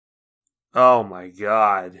Oh my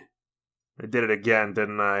god. I did it again,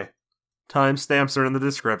 didn't I? Timestamps are in the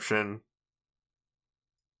description.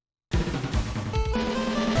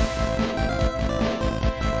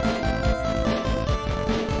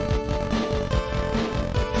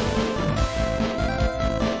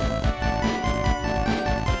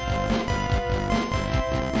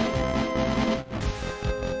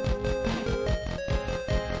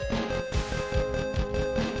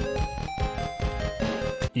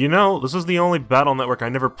 You know, this is the only Battle Network I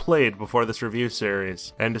never played before this review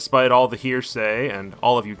series, and despite all the hearsay and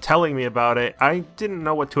all of you telling me about it, I didn't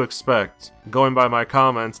know what to expect. Going by my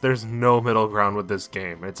comments, there's no middle ground with this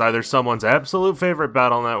game. It's either someone's absolute favorite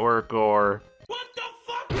Battle Network or... What the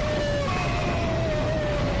fuck?!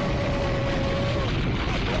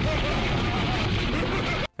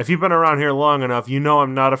 If you've been around here long enough, you know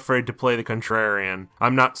I'm not afraid to play the contrarian.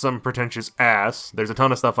 I'm not some pretentious ass. There's a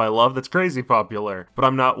ton of stuff I love that's crazy popular, but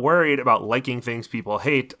I'm not worried about liking things people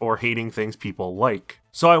hate or hating things people like.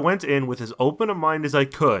 So I went in with as open a mind as I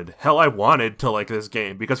could. Hell, I wanted to like this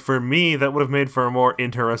game, because for me, that would have made for a more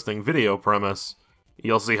interesting video premise.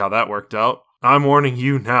 You'll see how that worked out. I'm warning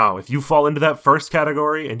you now, if you fall into that first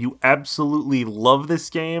category and you absolutely love this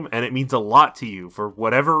game and it means a lot to you for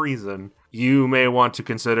whatever reason, you may want to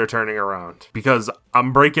consider turning around, because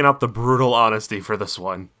I'm breaking out the brutal honesty for this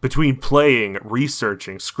one. Between playing,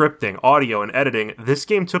 researching, scripting, audio, and editing, this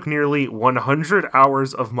game took nearly 100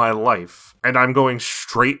 hours of my life, and I'm going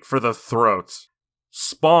straight for the throat.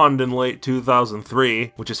 Spawned in late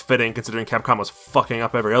 2003, which is fitting considering Capcom was fucking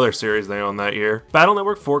up every other series they owned that year, Battle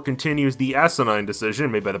Network 4 continues the asinine decision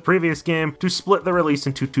made by the previous game to split the release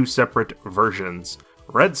into two separate versions,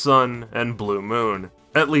 Red Sun and Blue Moon.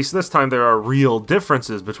 At least this time there are real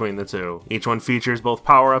differences between the two. Each one features both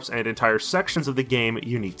power-ups and entire sections of the game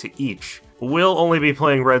unique to each. We'll only be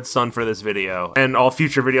playing Red Sun for this video, and all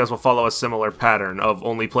future videos will follow a similar pattern of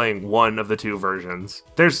only playing one of the two versions.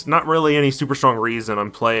 There's not really any super strong reason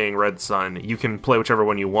I'm playing Red Sun. You can play whichever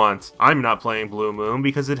one you want. I'm not playing Blue Moon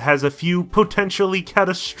because it has a few potentially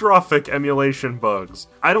catastrophic emulation bugs.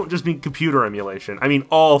 I don't just mean computer emulation, I mean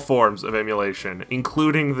all forms of emulation,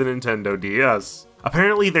 including the Nintendo DS.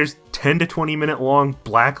 Apparently there's 10 to 20 minute long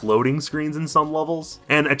black loading screens in some levels,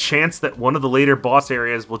 and a chance that one of the later boss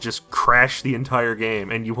areas will just crash the entire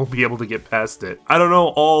game and you won't be able to get past it. I don't know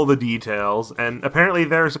all the details, and apparently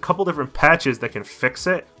there's a couple different patches that can fix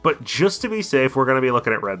it, but just to be safe we're going to be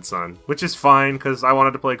looking at Red Sun, which is fine because I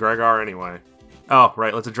wanted to play Gregor anyway. Oh,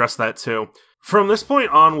 right, let's address that too. From this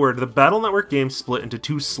point onward, the Battle Network games split into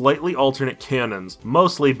two slightly alternate canons,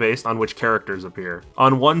 mostly based on which characters appear.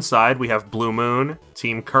 On one side, we have Blue Moon,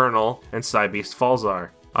 Team Colonel, and Psybeast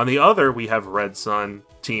Falzar. On the other, we have Red Sun,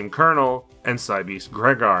 Team Colonel, and Psybeast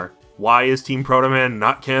Gregor. Why is Team Protoman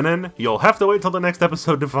not canon? You'll have to wait till the next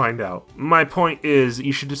episode to find out. My point is,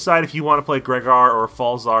 you should decide if you want to play Gregor or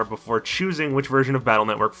Falzar before choosing which version of Battle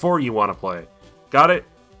Network 4 you want to play. Got it?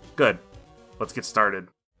 Good. Let's get started.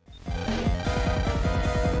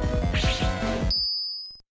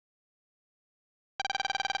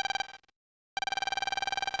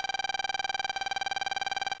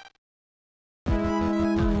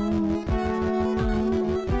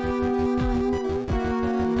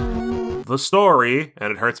 The story,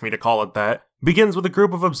 and it hurts me to call it that, begins with a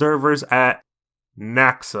group of observers at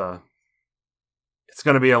Naxa. It's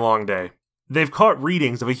gonna be a long day. They've caught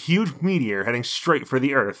readings of a huge meteor heading straight for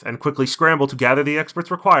the Earth, and quickly scramble to gather the experts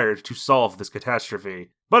required to solve this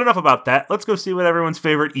catastrophe. But enough about that, let's go see what everyone's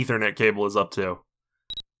favorite Ethernet cable is up to.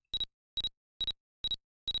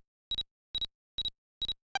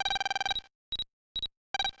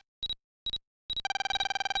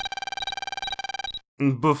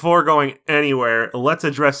 Before going anywhere, let's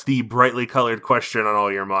address the brightly colored question on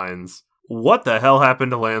all your minds. What the hell happened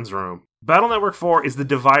to Lan's room? Battle Network 4 is the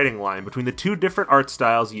dividing line between the two different art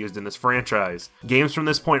styles used in this franchise. Games from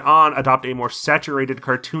this point on adopt a more saturated,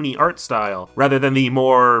 cartoony art style, rather than the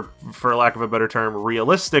more, for lack of a better term,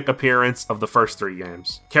 realistic appearance of the first three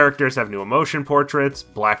games. Characters have new emotion portraits,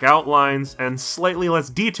 black outlines, and slightly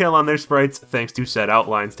less detail on their sprites thanks to said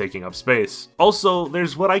outlines taking up space. Also,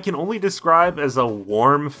 there's what I can only describe as a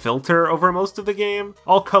warm filter over most of the game.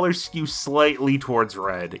 All colors skew slightly towards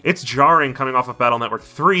red. It's jarring coming off of Battle Network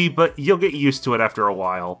 3, but you'll get used to it after a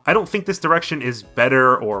while. I don't think this direction is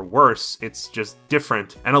better or worse, it's just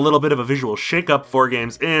different, and a little bit of a visual shakeup 4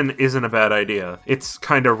 games in isn't a bad idea. It's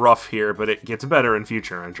kinda rough here, but it gets better in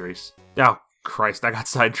future entries. Oh, Christ, I got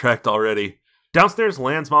sidetracked already. Downstairs,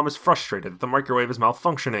 Lan's mom is frustrated that the microwave is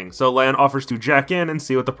malfunctioning, so Lan offers to jack in and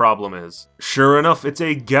see what the problem is. Sure enough, it's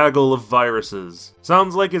a gaggle of viruses.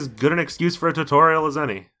 Sounds like as good an excuse for a tutorial as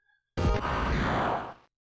any.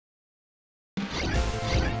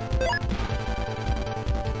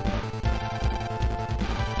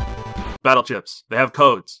 Battle chips. They have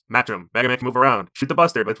codes. Match them. Mega Man can move around. Shoot the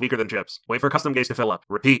buster, but it's weaker than chips. Wait for custom gauge to fill up.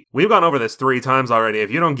 Repeat. We've gone over this 3 times already.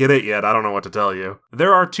 If you don't get it yet, I don't know what to tell you.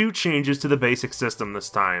 There are 2 changes to the basic system this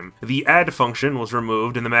time. The add function was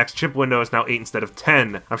removed, and the max chip window is now 8 instead of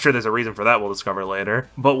 10. I'm sure there's a reason for that we'll discover later.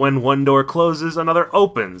 But when one door closes, another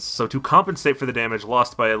opens. So to compensate for the damage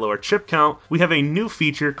lost by a lower chip count, we have a new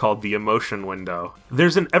feature called the emotion window.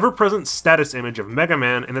 There's an ever-present status image of Mega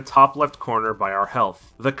Man in the top left corner by our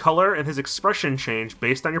health. The color and his expression change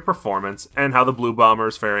based on your performance and how the Blue Bomber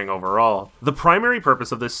is faring overall. The primary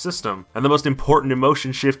purpose of this system, and the most important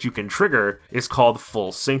emotion shift you can trigger, is called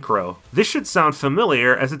full synchro. This should sound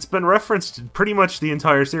familiar as it's been referenced in pretty much the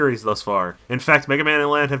entire series thus far. In fact, Mega Man and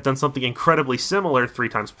Lan have done something incredibly similar 3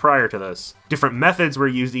 times prior to this. Different methods were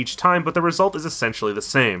used each time, but the result is essentially the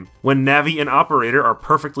same. When Navi and Operator are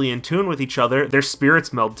perfectly in tune with each other, their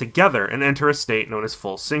spirits meld together and enter a state known as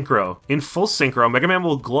full synchro. In full synchro, Mega Man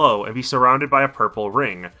will glow and be surrounded by a purple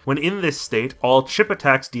ring. When in this state, all chip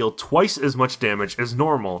attacks deal twice as much damage as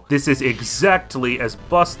normal. This is exactly as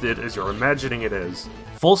busted as you're imagining it is.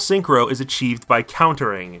 Full synchro is achieved by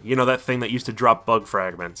countering, you know, that thing that used to drop bug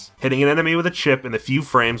fragments. Hitting an enemy with a chip in the few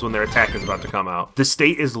frames when their attack is about to come out. The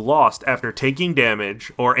state is lost after taking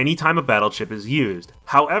damage or any time a battle chip is used.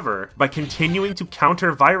 However, by continuing to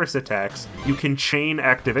counter virus attacks, you can chain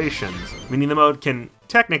activations, meaning the mode can,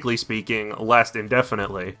 technically speaking, last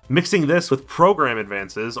indefinitely. Mixing this with program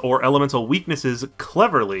advances or elemental weaknesses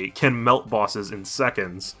cleverly can melt bosses in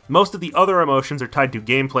seconds. Most of the other emotions are tied to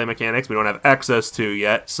gameplay mechanics we don't have access to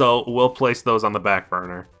yet, so we'll place those on the back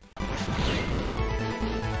burner.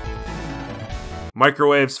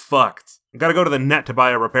 Microwave's fucked. Gotta go to the net to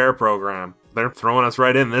buy a repair program. They're throwing us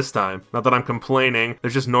right in this time. Not that I'm complaining,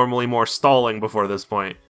 there's just normally more stalling before this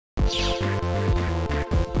point.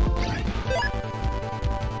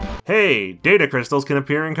 Hey, data crystals can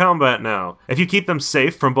appear in combat now. If you keep them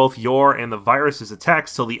safe from both your and the virus's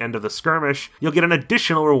attacks till the end of the skirmish, you'll get an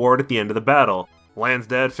additional reward at the end of the battle. Lan's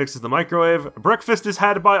dad fixes the microwave, breakfast is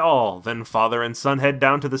had by all, then father and son head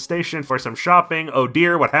down to the station for some shopping. Oh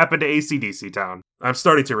dear, what happened to AC/DC Town? I'm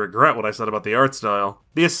starting to regret what I said about the art style.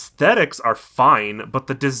 The aesthetics are fine, but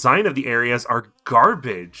the design of the areas are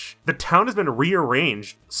garbage. The town has been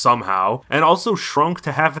rearranged, somehow, and also shrunk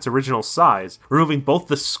to half its original size, removing both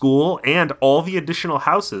the school and all the additional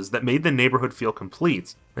houses that made the neighborhood feel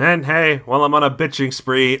complete. And hey, while I'm on a bitching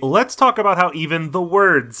spree, let's talk about how even the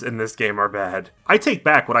words in this game are bad. I take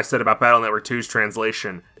back what I said about Battle Network 2's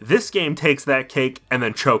translation. This game takes that cake and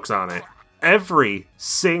then chokes on it. Every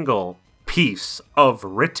single piece of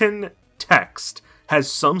written text has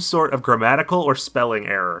some sort of grammatical or spelling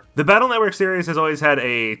error. The Battle Network series has always had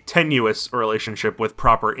a tenuous relationship with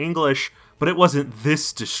proper English, but it wasn't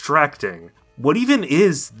this distracting. What even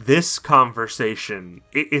is this conversation?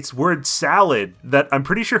 It's word salad that I'm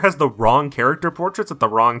pretty sure has the wrong character portraits at the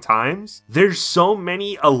wrong times. There's so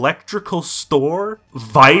many electrical store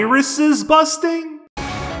viruses busting.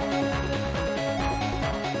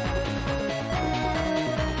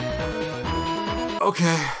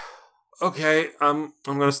 Okay, I'm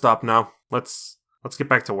gonna stop now. Let's get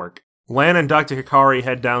back to work. Lan and Dr. Hikari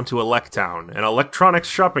head down to Electown, an electronics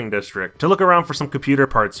shopping district, to look around for some computer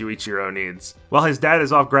parts Yuichiro needs. While his dad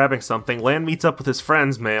is off grabbing something, Lan meets up with his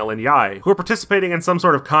friends Mail and Yai, who are participating in some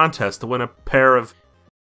sort of contest to win a pair of...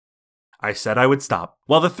 I said I would stop.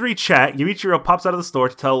 While the 3 chat, Yuichiro pops out of the store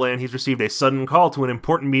to tell Lan he's received a sudden call to an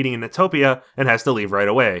important meeting in Netopia and has to leave right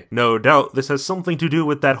away. No doubt this has something to do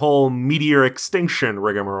with that whole meteor extinction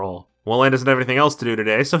rigmarole. Well, Lan doesn't have anything else to do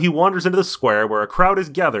today, so he wanders into the square where a crowd is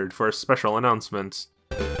gathered for a special announcement.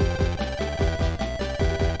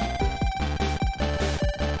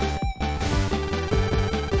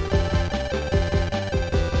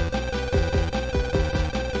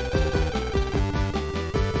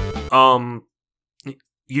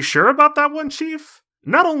 You sure about that one, Chief?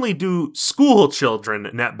 Not only do school children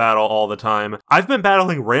net battle all the time, I've been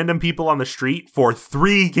battling random people on the street for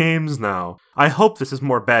 3 games now. I hope this is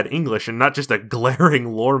more bad English and not just a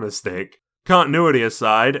glaring lore mistake. Continuity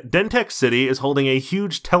aside, Dentech City is holding a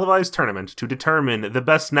huge televised tournament to determine the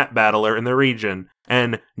best net battler in the region.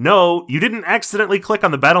 And no, you didn't accidentally click on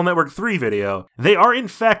the Battle Network 3 video. They are in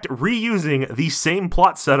fact reusing the same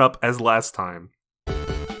plot setup as last time.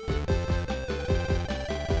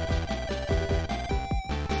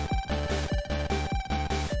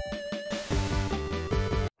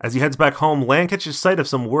 As he heads back home, Lan catches sight of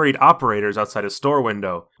some worried operators outside a store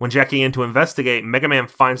window. When jacking in to investigate, Mega Man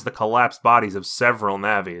finds the collapsed bodies of several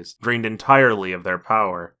Navis, drained entirely of their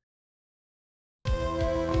power.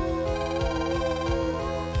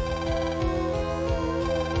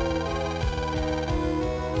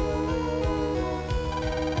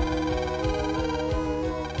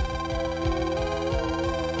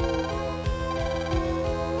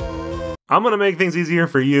 I'm gonna make things easier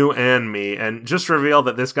for you and me, and just reveal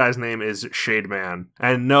that this guy's name is ShadeMan.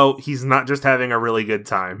 And no, he's not just having a really good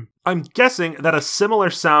time. I'm guessing that a similar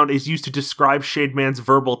sound is used to describe ShadeMan's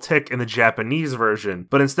verbal tic in the Japanese version,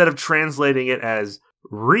 but instead of translating it as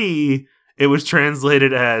re, it was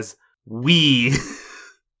translated as we.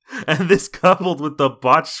 And this, coupled with the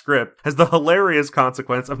botched script, has the hilarious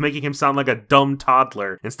consequence of making him sound like a dumb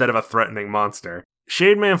toddler instead of a threatening monster.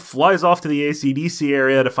 ShadeMan flies off to the AC/DC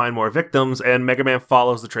area to find more victims, and Megaman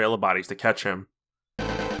follows the trail of bodies to catch him.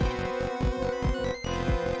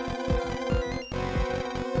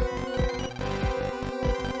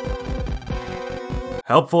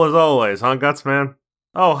 Helpful as always, huh, Gutsman?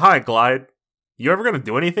 Oh, hi, Glide. You ever gonna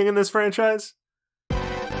do anything in this franchise?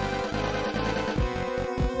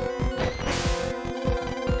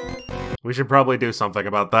 We should probably do something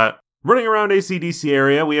about that. Running around AC/DC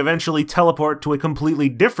area, we eventually teleport to a completely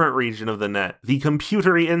different region of the net, the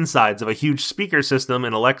computery insides of a huge speaker system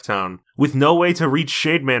in Electown. With no way to reach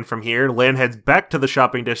ShadeMan from here, Lan heads back to the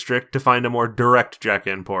shopping district to find a more direct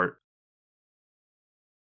jack-in port.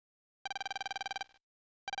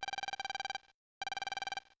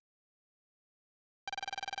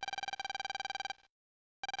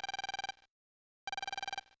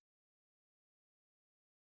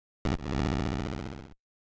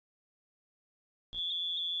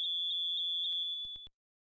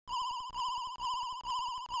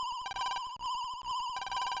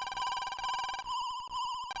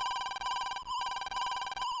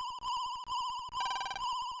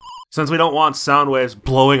 Since we don't want sound waves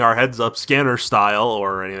blowing our heads up scanner style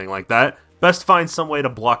or anything like that, best find some way to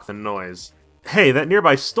block the noise. Hey, that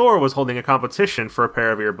nearby store was holding a competition for a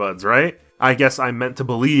pair of earbuds, right? I guess I'm meant to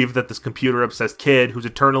believe that this computer-obsessed kid who's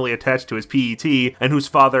eternally attached to his PET and whose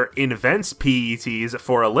father invents PETs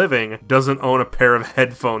for a living doesn't own a pair of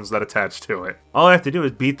headphones that attach to it. All I have to do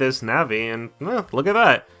is beat this Navi and, look at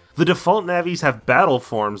that. The default Navis have battle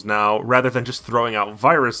forms now, rather than just throwing out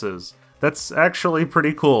viruses. That's actually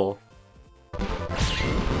pretty cool.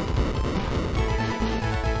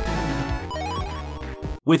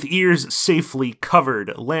 With ears safely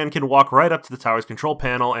covered, Lan can walk right up to the tower's control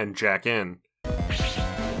panel and jack in.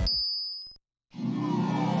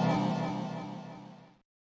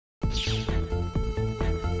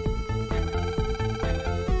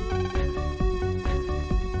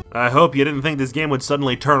 I hope you didn't think this game would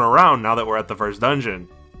suddenly turn around now that we're at the first dungeon,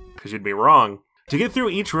 because you'd be wrong. To get through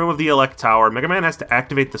each room of the Elect Tower, Megaman has to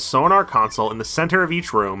activate the sonar console in the center of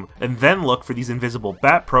each room, and then look for these invisible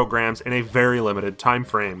bat programs in a very limited time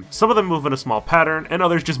frame. Some of them move in a small pattern, and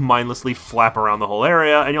others just mindlessly flap around the whole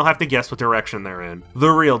area, and you'll have to guess what direction they're in. The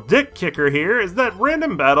real dick kicker here is that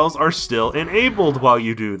random battles are still enabled while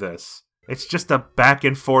you do this. It's just a back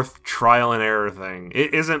and forth trial and error thing.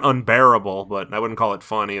 It isn't unbearable, but I wouldn't call it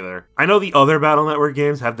fun either. I know the other Battle Network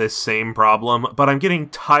games have this same problem, but I'm getting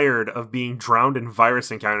tired of being drowned in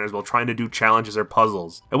virus encounters while trying to do challenges or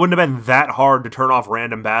puzzles. It wouldn't have been that hard to turn off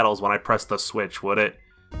random battles when I pressed the switch, would it?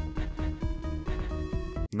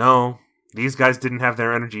 No, these guys didn't have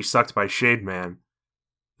their energy sucked by ShadeMan.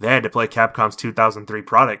 They had to play Capcom's 2003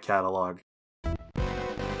 product catalog.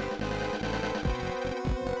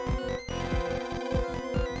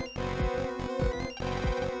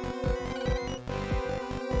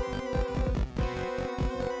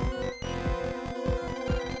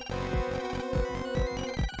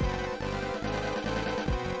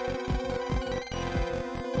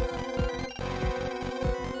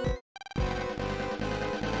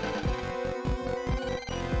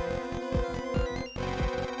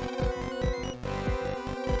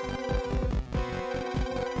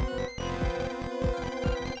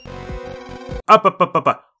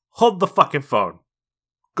 Up. Hold the fucking phone.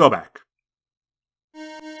 Go back.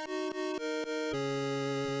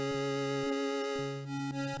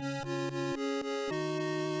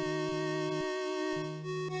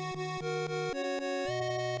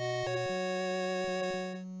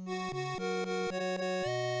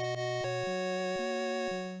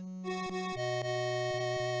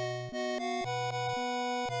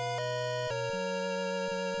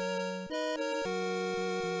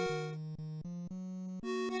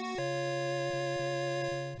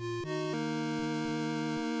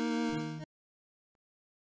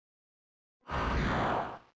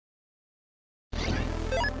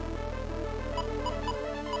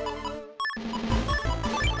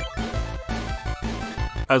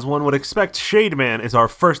 As one would expect, ShadeMan is our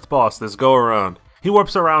first boss this go-around. He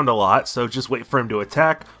warps around a lot, so just wait for him to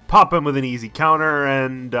attack, pop him with an easy counter,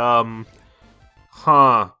 and,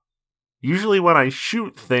 usually when I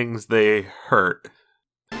shoot things, they hurt.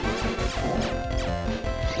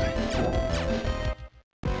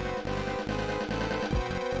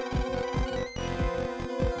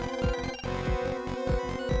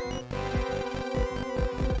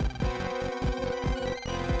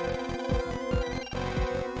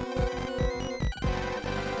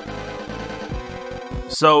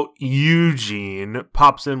 So Eugene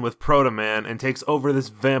pops in with Proto-Man and takes over this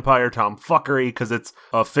vampire tomfuckery because it's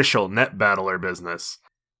official net battler business.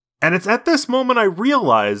 And it's at this moment I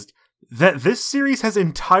realized that this series has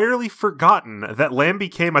entirely forgotten that Lan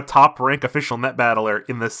became a top-rank official net battler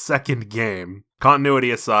in the second game.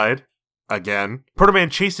 Continuity aside, again, Proto-Man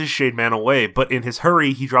chases Shademan away, but in his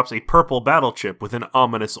hurry, he drops a purple battle chip with an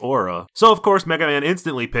ominous aura. So of course, Mega Man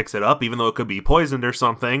instantly picks it up, even though it could be poisoned or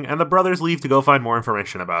something, and the brothers leave to go find more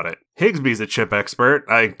information about it. Higsby's a chip expert.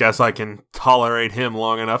 I guess I can tolerate him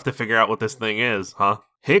long enough to figure out what this thing is, huh?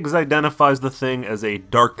 Higgs identifies the thing as a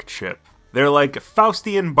dark chip. They're like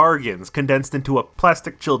Faustian bargains condensed into a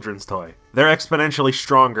plastic children's toy. They're exponentially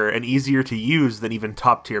stronger and easier to use than even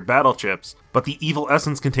top-tier battle chips, but the evil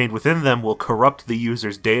essence contained within them will corrupt the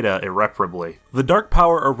user's data irreparably. The dark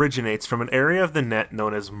power originates from an area of the net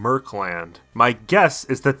known as Merkland. My guess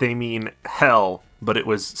is that they mean hell, but it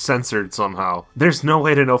was censored somehow. There's no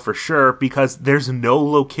way to know for sure because there's no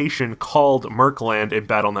location called Merkland in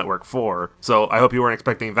Battle Network 4, so I hope you weren't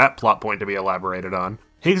expecting that plot point to be elaborated on.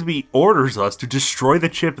 Higsby orders us to destroy the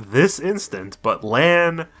chip this instant, but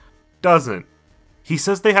Lan doesn't. He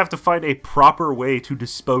says they have to find a proper way to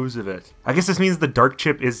dispose of it. I guess this means the dark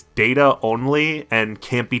chip is data only and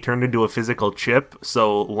can't be turned into a physical chip,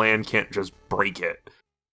 so Lan can't just break it.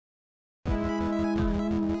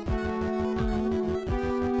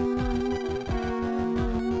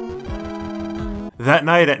 That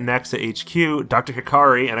night at NASA HQ, Dr.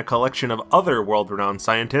 Hikari and a collection of other world-renowned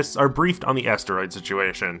scientists are briefed on the asteroid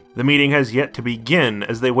situation. The meeting has yet to begin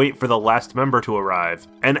as they wait for the last member to arrive,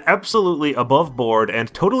 an absolutely above-board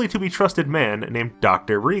and totally to-be-trusted man named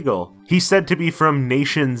Dr. Regal. He's said to be from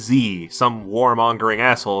Nation Z, some warmongering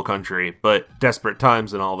asshole country, but desperate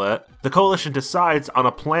times and all that. The Coalition decides on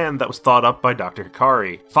a plan that was thought up by Dr.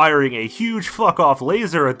 Hikari, firing a huge fuck-off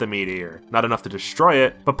laser at the meteor. Not enough to destroy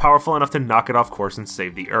it, but powerful enough to knock it off course and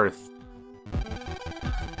save the Earth.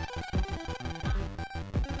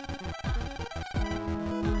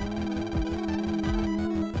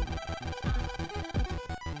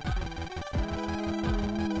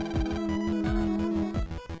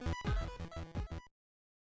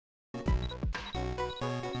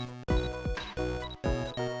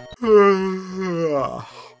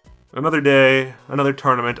 Another day, another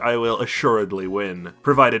tournament I will assuredly win,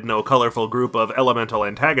 provided no colorful group of elemental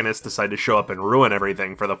antagonists decide to show up and ruin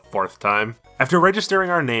everything for the 4th time. After registering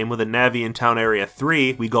our name with a Navi in Town Area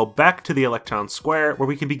 3, we go back to the Electown Square where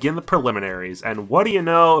we can begin the preliminaries, and what do you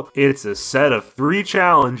know, it's a set of 3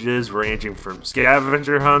 challenges ranging from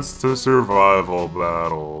scavenger hunts to survival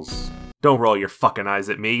battles. Don't roll your fucking eyes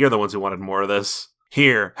at me, you're the ones who wanted more of this.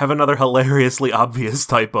 Here, have another hilariously obvious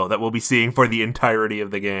typo that we'll be seeing for the entirety of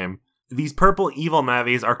the game. These purple evil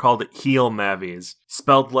Navis are called Heel Navis,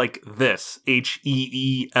 spelled like this,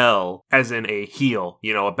 H-E-E-L, as in a heel,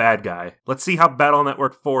 you know, a bad guy. Let's see how Battle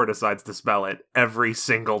Network 4 decides to spell it every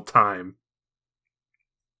single time.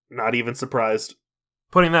 Not even surprised.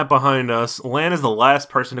 Putting that behind us, Lan is the last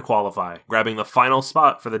person to qualify, grabbing the final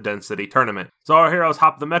spot for the Den City tournament. So our heroes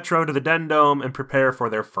hop the metro to the Den Dome and prepare for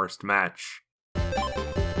their first match.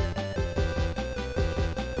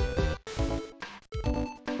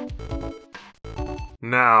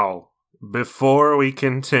 Now, before we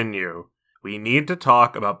continue, we need to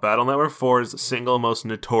talk about Battle Network 4's single most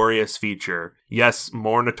notorious feature. Yes,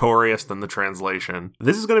 more notorious than the translation.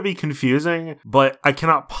 This is going to be confusing, but I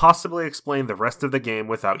cannot possibly explain the rest of the game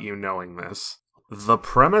without you knowing this. The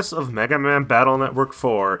premise of Mega Man Battle Network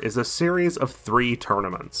 4 is a series of 3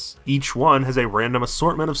 tournaments. Each one has a random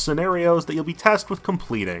assortment of scenarios that you'll be tasked with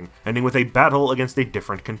completing, ending with a battle against a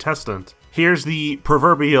different contestant. Here's the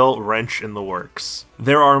proverbial wrench in the works.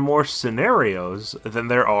 There are more scenarios than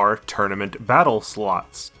there are tournament battle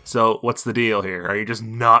slots. So what's the deal here? Are you just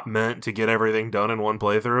not meant to get everything done in one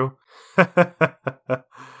playthrough?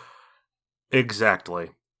 Exactly.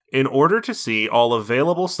 In order to see all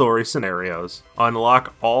available story scenarios,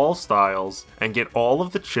 unlock all styles, and get all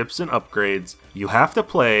of the chips and upgrades, you have to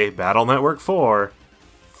play Battle Network 4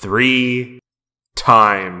 3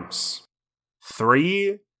 times.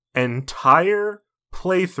 3 entire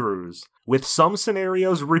playthroughs, with some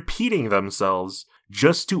scenarios repeating themselves,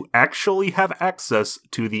 just to actually have access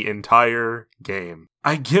to the entire game.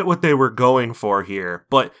 I get what they were going for here,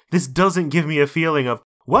 but this doesn't give me a feeling of,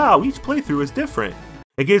 wow, each playthrough is different.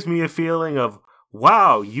 It gives me a feeling of,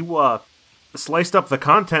 wow, you sliced up the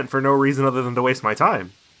content for no reason other than to waste my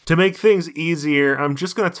time. To make things easier, I'm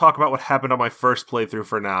just going to talk about what happened on my first playthrough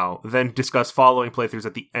for now, then discuss following playthroughs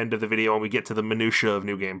at the end of the video when we get to the minutia of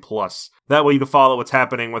New Game Plus. That way you can follow what's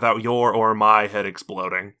happening without your or my head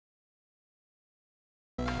exploding.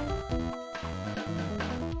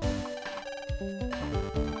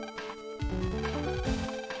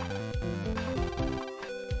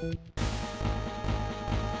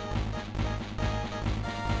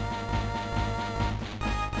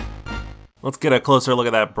 Let's get a closer look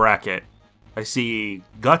at that bracket. I see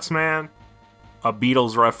Gutsman, a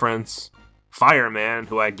Beatles reference, Fireman,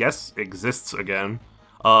 who I guess exists again,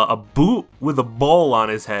 a boot with a bowl on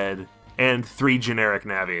his head, and 3 generic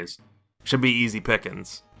Navis. Should be easy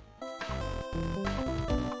pickings.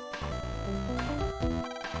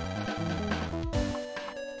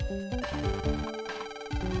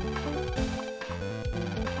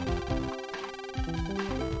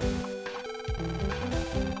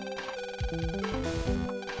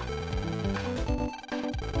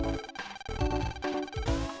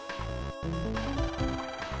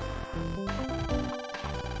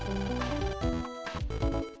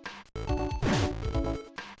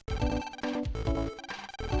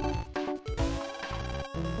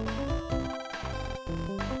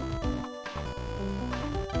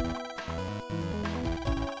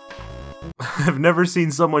 I've never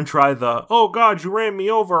seen someone try the, "Oh god, you ran me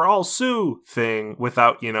over, I'll sue" thing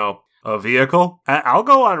without, you know, a vehicle. I'll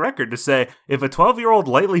go on record to say, if a 12-year-old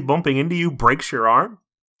lightly bumping into you breaks your arm,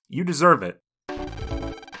 you deserve it.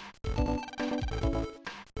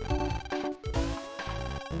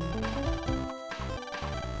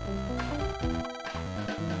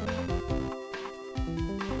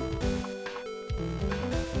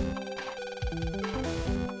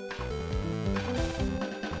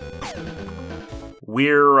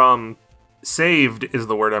 We're, saved is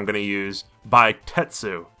the word I'm gonna use, by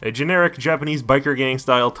Tetsu, a generic Japanese biker gang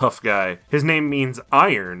style tough guy. His name means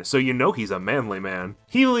iron, so you know he's a manly man.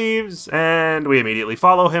 He leaves, and we immediately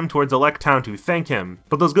follow him towards Elect Town to thank him,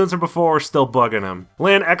 but those guns from before are still bugging him.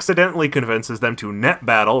 Lan accidentally convinces them to net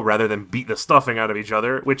battle rather than beat the stuffing out of each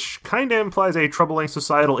other, which kinda implies a troubling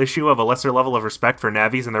societal issue of a lesser level of respect for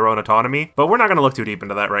Navis and their own autonomy, but we're not gonna look too deep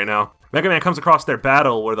into that right now. Megaman comes across their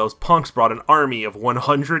battle where those punks brought an army of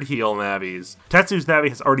 100 heal Navis. Tetsu's Navi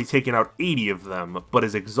has already taken out 80 of them, but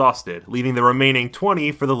is exhausted, leaving the remaining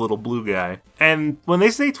 20 for the little blue guy. And when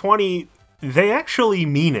they say 20, they actually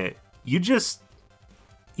mean it. You just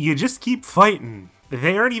keep fighting.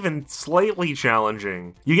 They aren't even slightly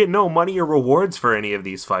challenging. You get no money or rewards for any of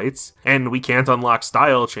these fights, and we can't unlock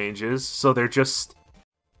style changes, so they're just...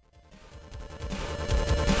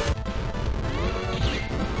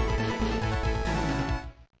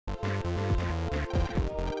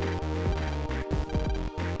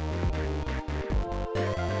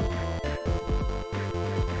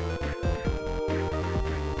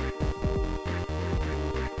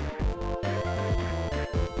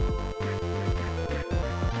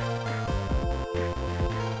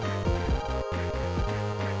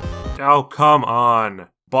 Oh, come on.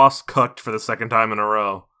 Boss cucked for the second time in a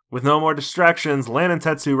row. With no more distractions, Lan and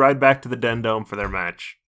Tetsu ride back to the Den Dome for their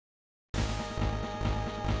match.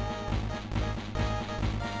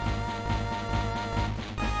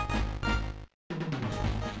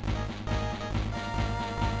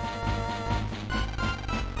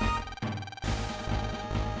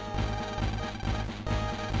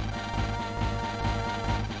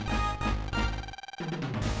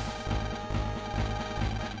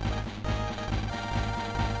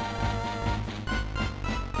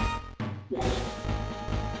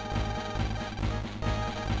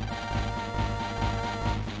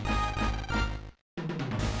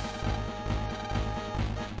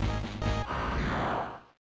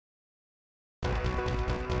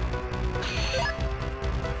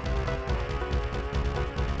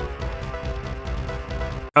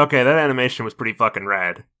 Okay, that animation was pretty fucking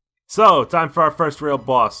rad. So, time for our first real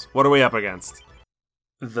boss. What are we up against?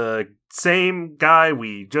 The same guy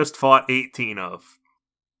we just fought 18 of.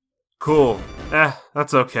 Cool.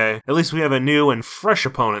 That's okay. At least we have a new and fresh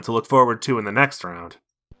opponent to look forward to in the next round.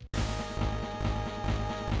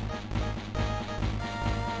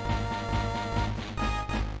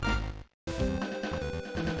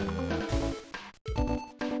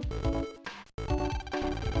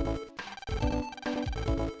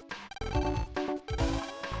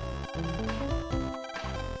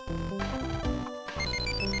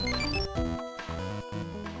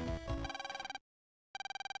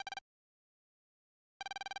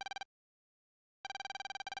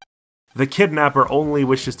 The kidnapper only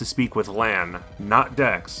wishes to speak with Lan, not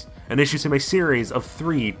Dex, and issues him a series of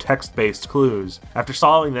 3 text-based clues. After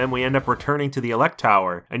solving them, we end up returning to the Elect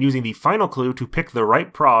Tower, and using the final clue to pick the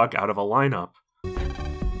right prog out of a lineup.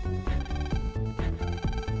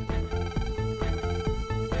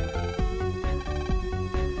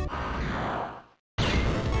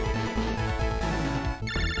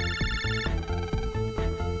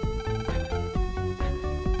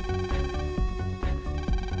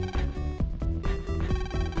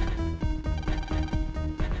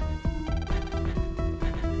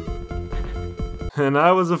 And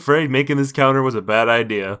I was afraid making this counter was a bad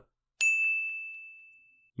idea.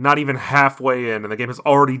 Not even halfway in, and the game has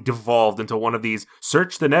already devolved into one of these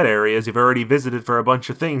search the net areas you've already visited for a bunch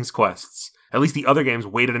of things quests. At least the other games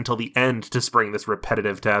waited until the end to spring this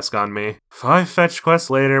repetitive task on me. 5 fetch quests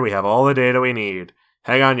later, we have all the data we need.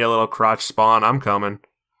 Hang on, you little crotch spawn, I'm coming.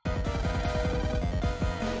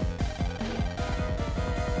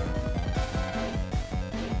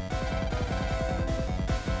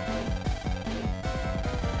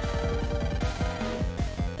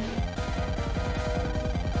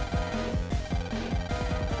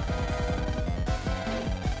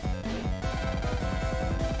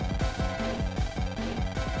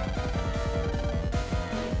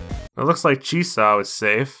 It looks like Chisao is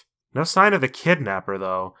safe. No sign of the kidnapper,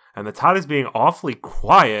 though, and the tide is being awfully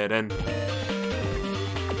quiet, and...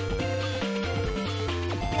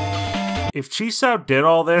 If Chisao did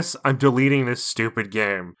all this, I'm deleting this stupid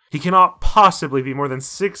game. He cannot possibly be more than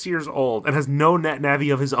 6 years old and has no net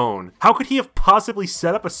navi of his own. How could he have possibly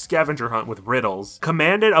set up a scavenger hunt with riddles,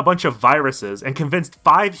 commanded a bunch of viruses, and convinced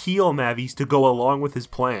 5 heal navis to go along with his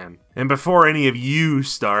plan? And before any of you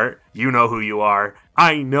start, you know who you are.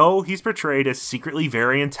 I know he's portrayed as secretly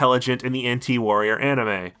very intelligent in the anti-warrior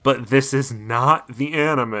anime, but this is not the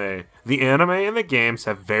anime. The anime and the games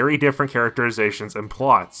have very different characterizations and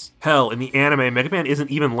plots. Hell, in the anime, Mega Man isn't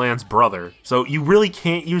even Lan's brother, so you really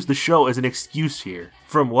can't use the show as an excuse here.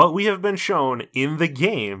 From what we have been shown in the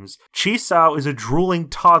games, Chisao is a drooling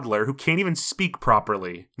toddler who can't even speak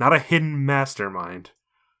properly, not a hidden mastermind.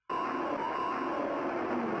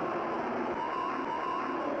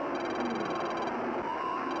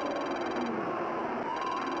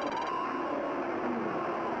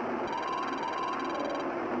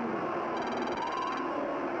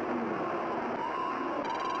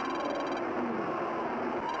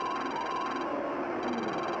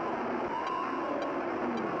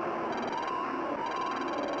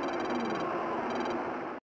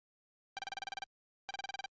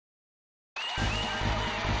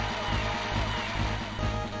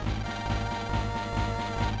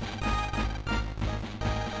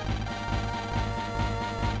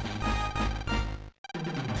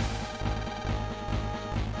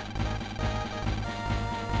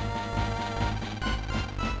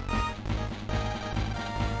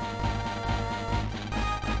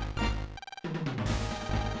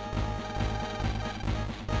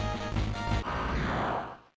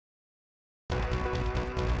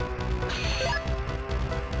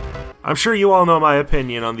 I'm sure you all know my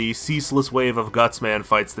opinion on the ceaseless wave of Gutsman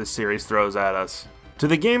fights this series throws at us. To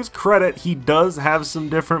the game's credit, he does have some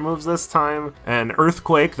different moves this time, an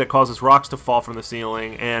earthquake that causes rocks to fall from the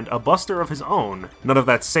ceiling, and a buster of his own. None of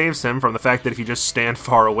that saves him from the fact that if you just stand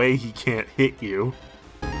far away, he can't hit you.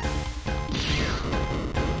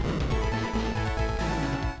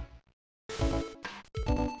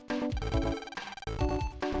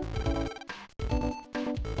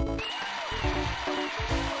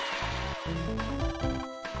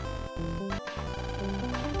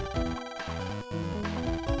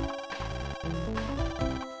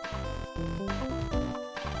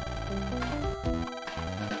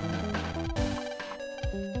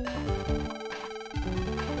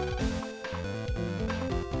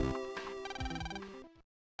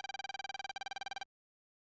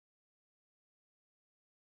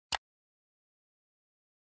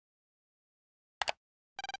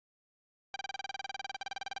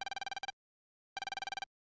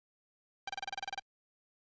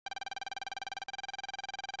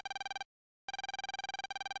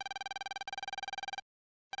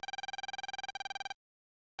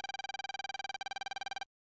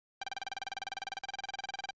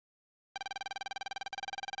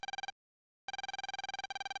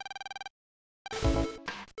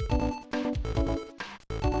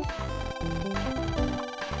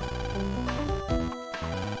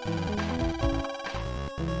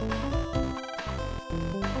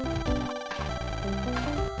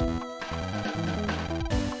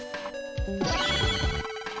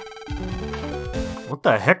 What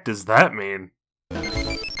the heck does that mean?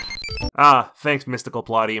 Ah, thanks, mystical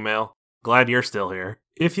plot email. Glad you're still here.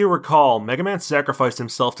 If you recall, Mega Man sacrificed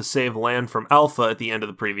himself to save Lan from Alpha at the end of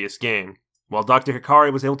the previous game. While Dr.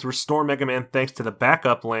 Hikari was able to restore Mega Man thanks to the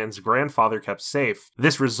backup Lan's grandfather kept safe,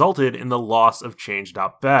 this resulted in the loss of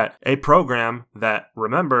Change.bat, a program that,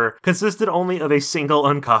 remember, consisted only of a single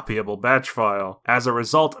uncopyable batch file. As a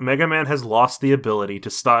result, Mega Man has lost the ability to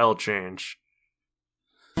style change.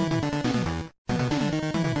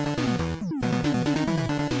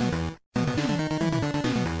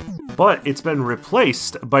 But it's been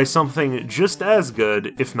replaced by something just as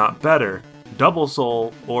good, if not better. Double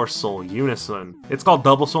Soul, or Soul Unison. It's called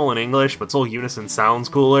Double Soul in English, but Soul Unison sounds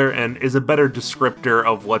cooler and is a better descriptor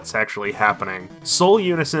of what's actually happening. Soul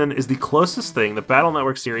Unison is the closest thing the Battle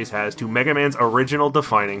Network series has to Mega Man's original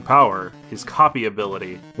defining power, his copy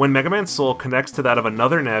ability. When Mega Man's soul connects to that of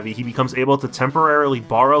another Navi, he becomes able to temporarily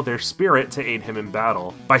borrow their spirit to aid him in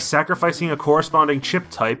battle. By sacrificing a corresponding chip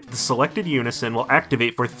type, the selected Unison will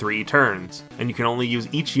activate for 3 turns, and you can only use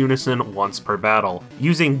each Unison once per battle.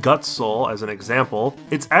 Using Gut Soul as an example,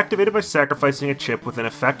 it's activated by sacrificing a chip with an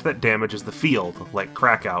effect that damages the field, like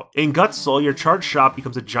Crackout. In Gut Soul, your charged shot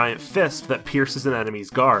becomes a giant fist that pierces an enemy's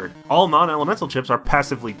guard. All non-elemental chips are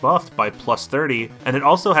passively buffed by plus 30, and it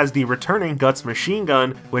also has the returning Guts machine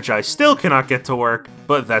gun, which I still cannot get to work,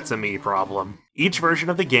 but that's a me problem. Each version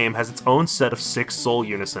of the game has its own set of 6 Soul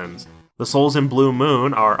Unisons. The souls in Blue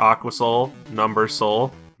Moon are Aqua Soul, Number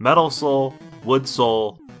Soul, Metal Soul, Wood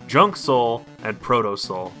Soul, Junk Soul, and Proto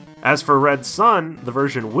Soul. As for Red Sun, the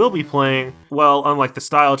version we'll be playing, well, unlike the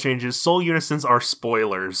style changes, Soul Unisons are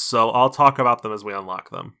spoilers, so I'll talk about them as we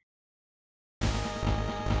unlock them.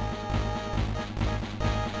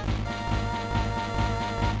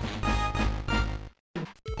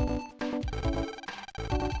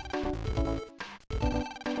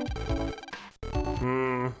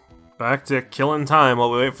 Back to killing time while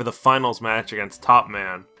we wait for the finals match against Top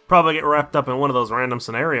Man. Probably get wrapped up in one of those random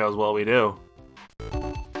scenarios while we do.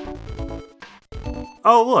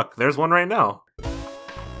 Oh look, there's one right now.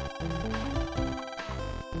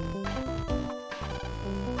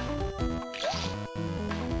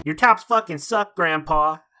 Your tops fucking suck,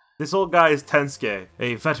 Grandpa. This old guy is Tensuke,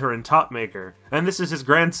 a veteran top maker, and this is his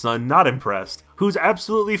grandson, Not Impressed, who's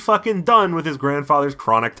absolutely fucking done with his grandfather's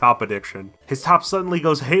chronic top addiction. His top suddenly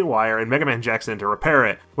goes haywire and Mega Man jacks in to repair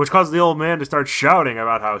it, which causes the old man to start shouting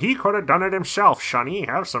about how he could have done it himself, Shunny,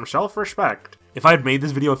 have some self-respect. If I had made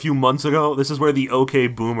this video a few months ago, this is where the OK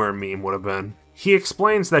Boomer meme would have been. He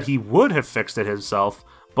explains that he would have fixed it himself,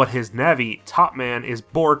 but his Navi, Top Man, is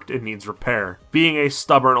borked and needs repair. Being a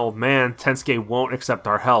stubborn old man, Tensuke won't accept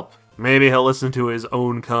our help. Maybe he'll listen to his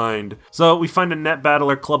own kind. So we find a net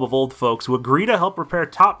battler club of old folks who agree to help repair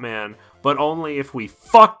Top Man, but only if we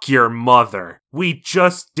fuck your mother. We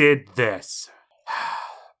just did this.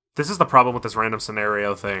 This is the problem with this random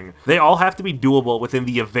scenario thing. They all have to be doable within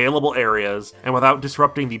the available areas and without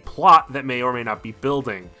disrupting the plot that may or may not be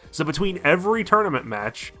building. So between every tournament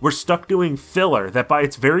match, we're stuck doing filler that by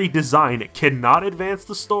its very design cannot advance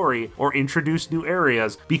the story or introduce new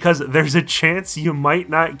areas because there's a chance you might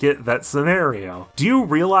not get that scenario. Do you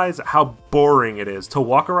realize how boring it is to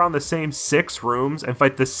walk around the same 6 rooms and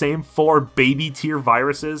fight the same 4 baby tier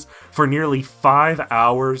viruses for nearly 5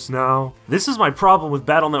 hours now? This is my problem with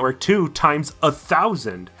Battle Network 2 times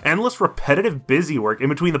 1,000. Endless repetitive busy work in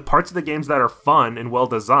between the parts of the games that are fun and well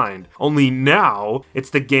designed. Only now, it's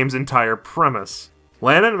the game's entire premise.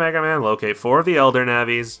 Lan and Mega Man locate 4 of the Elder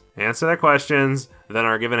Navis, answer their questions, then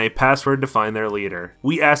are given a password to find their leader.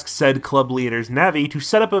 We ask said club leader's Navi to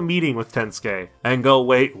set up a meeting with Tensuke, and go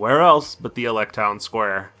wait where else but the Electown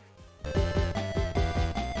Square.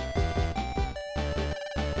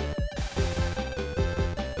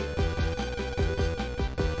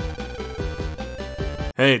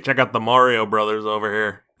 Hey, check out the Mario brothers over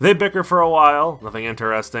here. They bicker for a while, nothing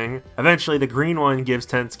interesting. Eventually, the green one gives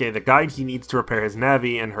Tensuke the guide he needs to repair his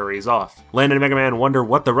Navi and hurries off. Lan and Mega Man wonder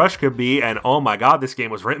what the rush could be, and oh my god, this game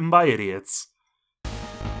was written by idiots.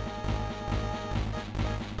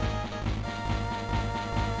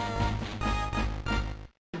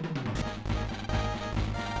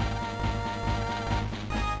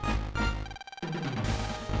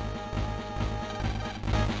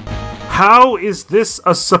 How is this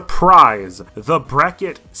a surprise? The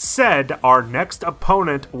bracket said our next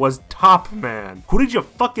opponent was Top Man. Who did you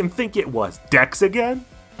fucking think it was? Dex again?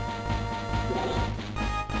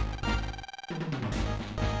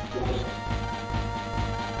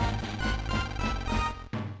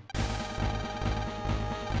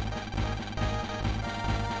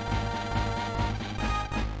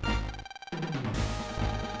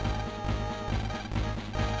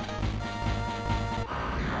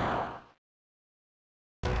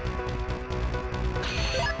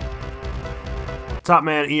 Top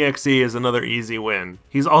Man EXE is another easy win.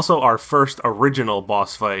 He's also our first original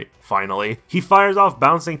boss fight, finally. He fires off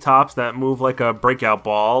bouncing tops that move like a breakout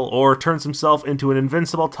ball, or turns himself into an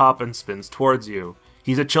invincible top and spins towards you.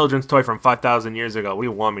 He's a children's toy from 5,000 years ago, what do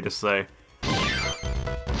you want me to say?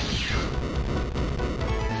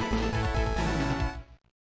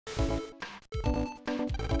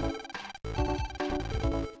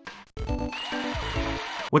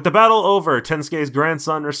 With the battle over, Tensuke's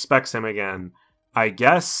grandson respects him again. I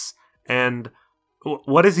guess, And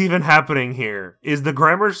what is even happening here? Is the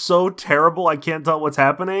grammar so terrible I can't tell what's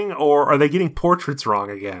happening, or are they getting portraits wrong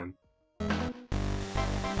again?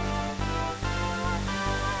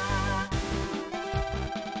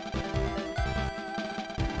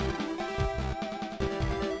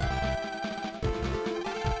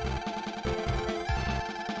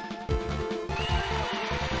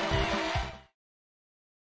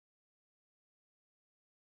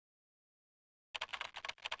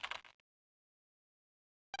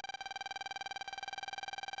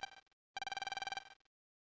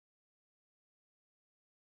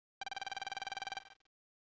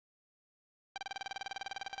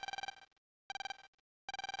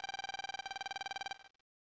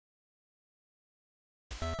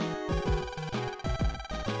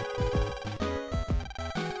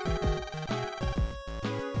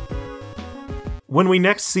 When we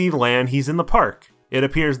next see Lan, he's in the park. It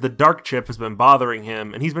appears the dark chip has been bothering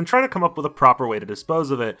him, and he's been trying to come up with a proper way to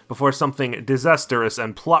dispose of it before something disastrous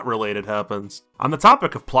and plot-related happens. On the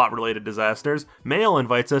topic of plot-related disasters, Mail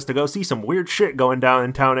invites us to go see some weird shit going down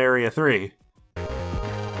in Town Area 3.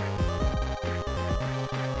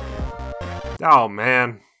 Oh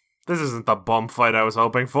man, this isn't the bum fight I was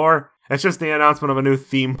hoping for. It's just the announcement of a new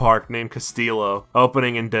theme park named Castillo,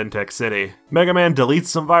 opening in Dentec City. Mega Man deletes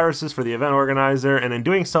some viruses for the event organizer, and in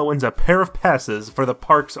doing so wins a pair of passes for the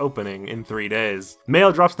park's opening in 3 days.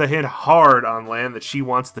 Mail drops the hint hard on Lan that she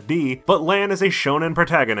wants the D, but Lan is a shonen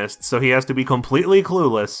protagonist, so he has to be completely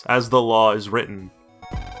clueless as the law is written.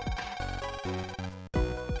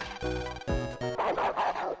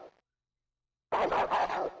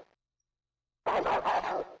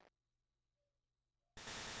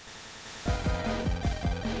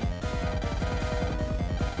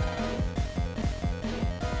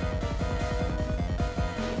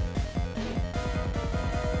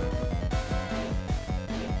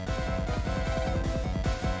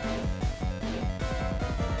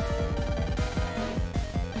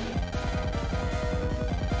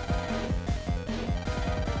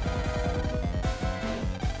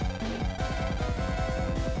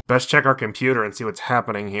 Best check our computer and see what's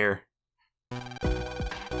happening here.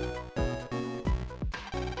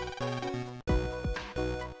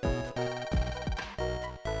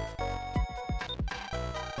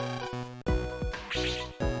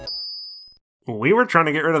 We were trying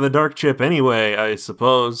to get rid of the dark chip anyway, I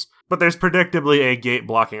suppose. But there's predictably a gate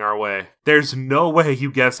blocking our way. There's no way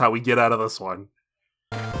you guess how we get out of this one.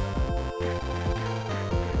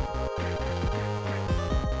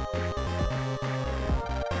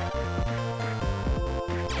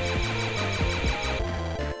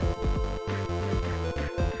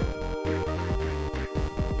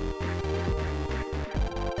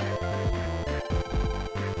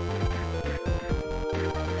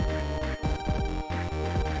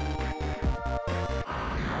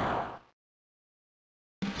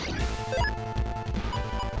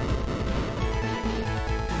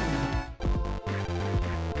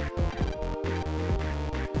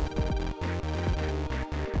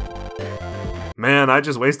 Man, I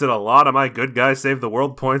just wasted a lot of my good guy save the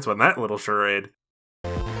world points on that little charade.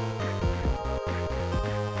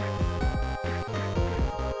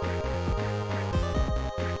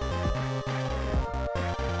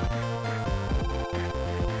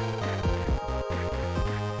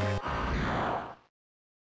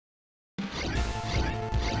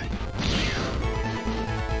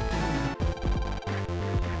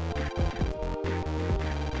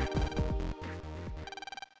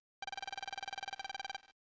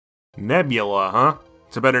 Nebula, huh?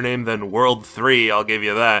 It's a better name than World 3, I'll give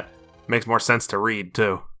you that. Makes more sense to read,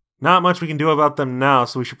 too. Not much we can do about them now,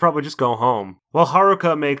 so we should probably just go home. While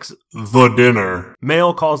Haruka makes the dinner,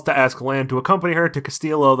 Mail calls to ask Lan to accompany her to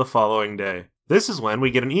Castillo the following day. This is when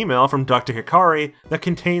we get an email from Dr. Hikari that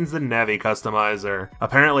contains the Navi customizer.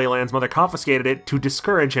 Apparently Lan's mother confiscated it to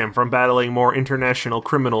discourage him from battling more international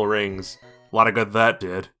criminal rings. A lot of good that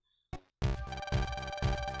did.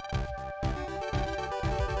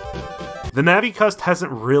 The Navi Cust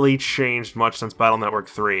hasn't really changed much since Battle Network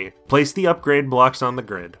 3. Place the upgrade blocks on the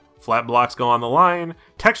grid. Flat blocks go on the line,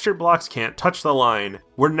 textured blocks can't touch the line.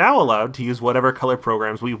 We're now allowed to use whatever color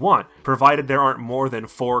programs we want, provided there aren't more than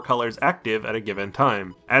 4 colors active at a given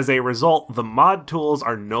time. As a result, the mod tools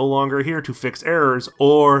are no longer here to fix errors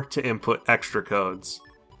or to input extra codes.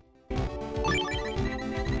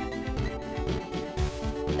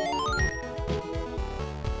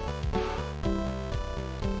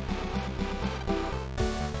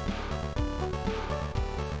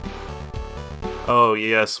 Oh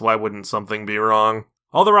yes, why wouldn't something be wrong?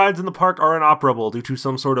 All the rides in the park are inoperable due to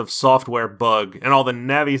some sort of software bug, and all the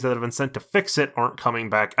Navis that have been sent to fix it aren't coming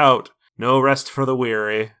back out. No rest for the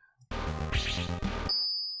weary.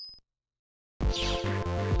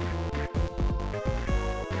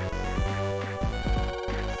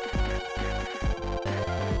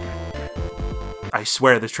 I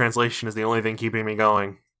swear this translation is the only thing keeping me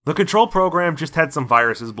going. The control program just had some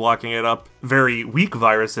viruses blocking it up. Very weak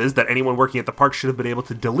viruses that anyone working at the park should have been able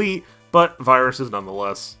to delete, but viruses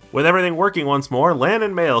nonetheless. With everything working once more, Lan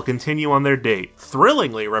and Male continue on their date,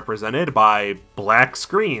 thrillingly represented by black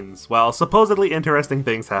screens, while supposedly interesting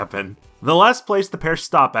things happen. The last place the pair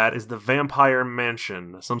stop at is the Vampire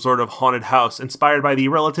Mansion, some sort of haunted house inspired by the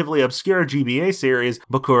relatively obscure GBA series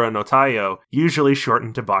Bokura no Taiyo, usually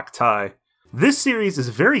shortened to Boktai. This series is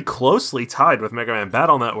very closely tied with Mega Man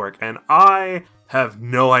Battle Network, and I have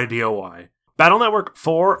no idea why. Battle Network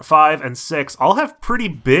 4, 5, and 6 all have pretty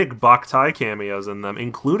big Boktai cameos in them,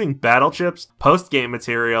 including battle chips, post-game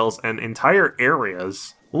materials, and entire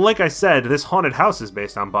areas. Like I said, this haunted house is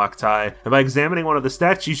based on Boktai, and by examining one of the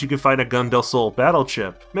statues you can find a Gun del Sol battle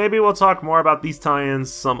chip. Maybe we'll talk more about these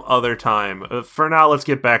tie-ins some other time. For now, let's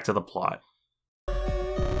get back to the plot.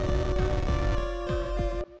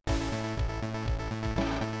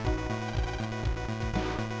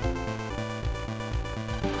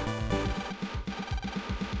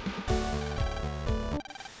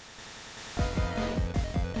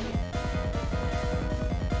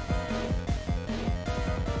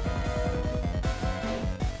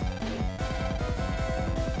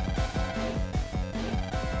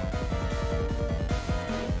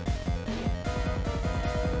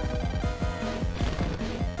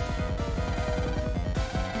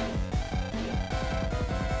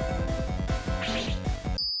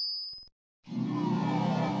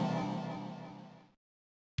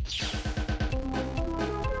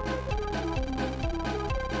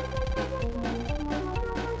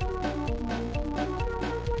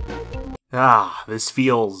 This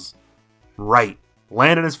feels right.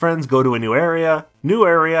 Lan and his friends go to a new area. New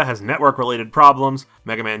area has network-related problems.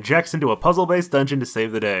 Mega Man jacks into a puzzle-based dungeon to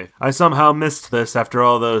save the day. I somehow missed this after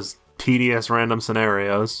all those tedious random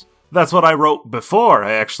scenarios. That's what I wrote before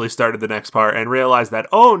I actually started the next part and realized that,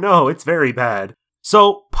 oh no, it's very bad.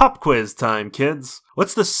 So, pop quiz time, kids.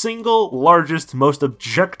 What's the single largest, most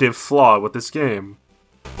objective flaw with this game?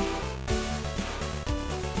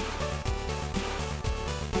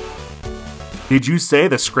 Did you say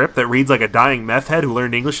the script that reads like a dying meth head who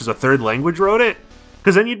learned English as a third language wrote it?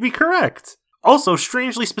 Because then you'd be correct. Also,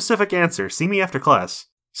 strangely specific answer. See me after class.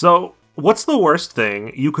 So, what's the worst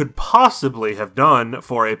thing you could possibly have done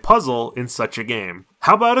for a puzzle in such a game?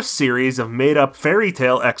 How about a series of made-up fairy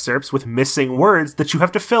tale excerpts with missing words that you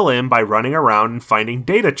have to fill in by running around and finding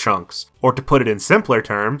data chunks? Or to put it in simpler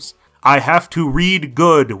terms, I have to read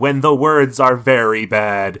good when the words are very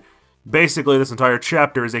bad. Basically, this entire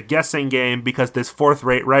chapter is a guessing game because this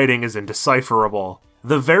fourth-rate writing is indecipherable.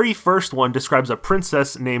 The very first one describes a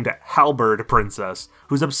princess named Halberd Princess,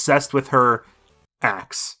 who's obsessed with her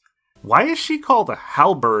axe. Why is she called a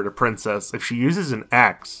Halberd Princess if she uses an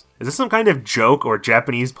axe? Is this some kind of joke or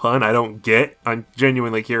Japanese pun I don't get? I'm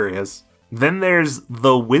genuinely curious. Then there's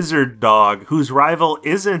the Wizard Dog, whose rival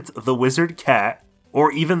isn't the Wizard Cat,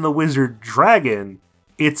 or even the Wizard Dragon.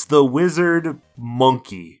 It's the Wizard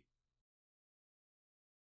Monkey.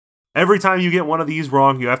 Every time you get one of these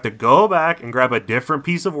wrong, you have to go back and grab a different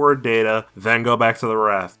piece of word data, then go back to the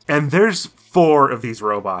rest. And there's 4 of these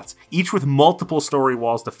robots, each with multiple story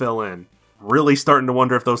walls to fill in. Really starting to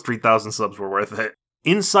wonder if those 3,000 subs were worth it.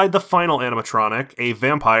 Inside the final animatronic, a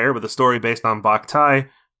vampire with a story based on Boktai,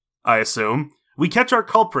 I assume, we catch our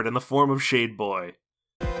culprit in the form of Shade Boy.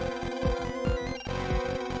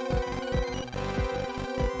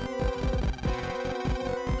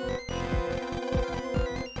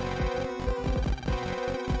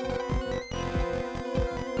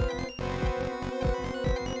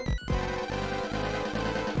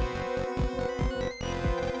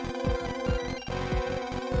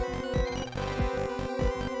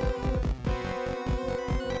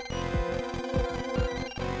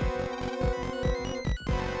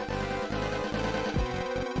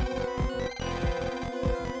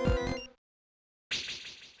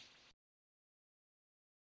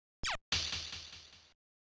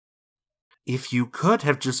 If you could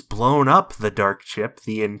have just blown up the dark chip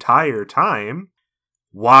the entire time,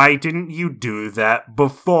 why didn't you do that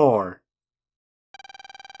before?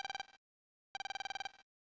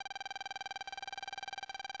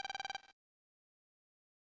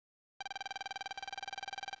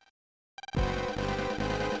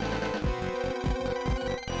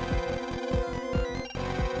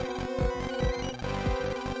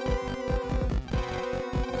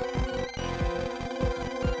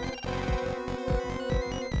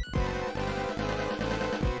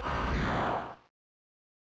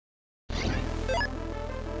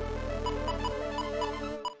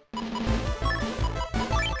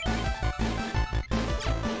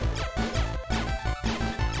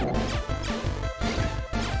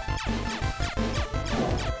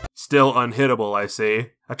 Still unhittable, I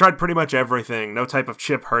see. I tried pretty much everything. No type of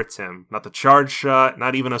chip hurts him. Not the charge shot,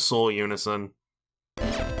 not even a soul unison.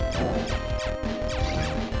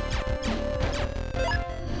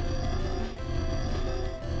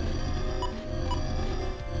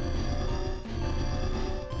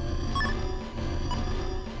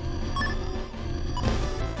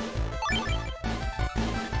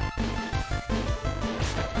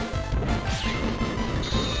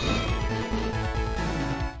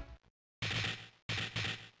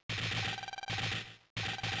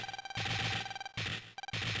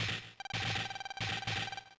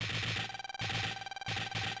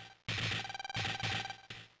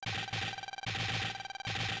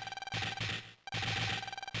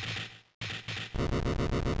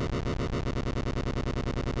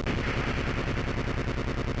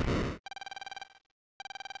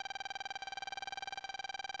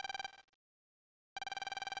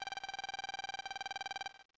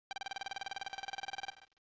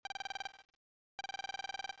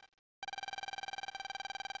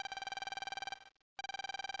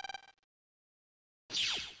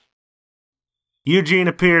 Eugene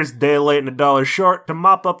appears day late and a dollar short to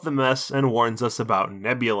mop up the mess and warns us about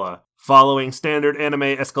Nebula. Following standard anime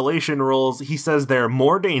escalation rules, he says they're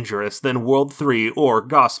more dangerous than World 3 or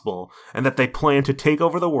Gospel, and that they plan to take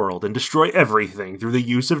over the world and destroy everything through the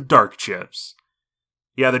use of dark chips.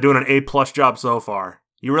 Yeah, they're doing an A+ job so far.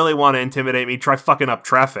 You really want to intimidate me? Try fucking up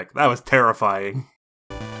traffic. That was terrifying.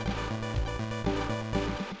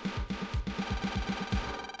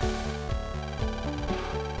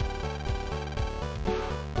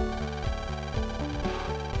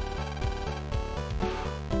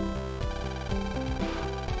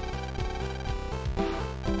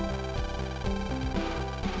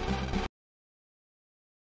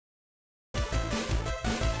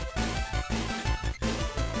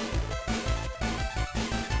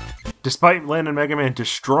 Despite Lan and Mega Man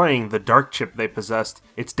destroying the dark chip they possessed,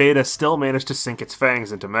 its data still managed to sink its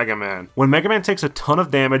fangs into Mega Man. When Mega Man takes a ton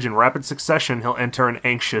of damage in rapid succession, he'll enter an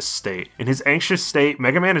anxious state. In his anxious state,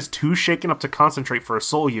 Mega Man is too shaken up to concentrate for a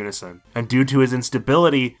soul unison, and due to his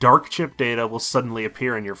instability, dark chip data will suddenly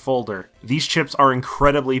appear in your folder. These chips are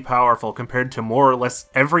incredibly powerful compared to more or less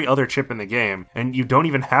every other chip in the game, and you don't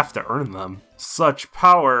even have to earn them. Such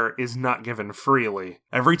power is not given freely.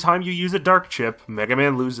 Every time you use a dark chip, Mega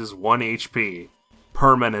Man loses 1 HP.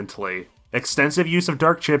 Permanently. Extensive use of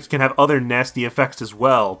dark chips can have other nasty effects as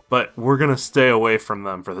well, but we're gonna stay away from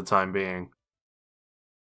them for the time being.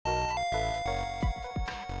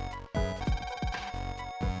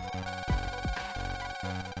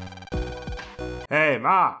 Hey,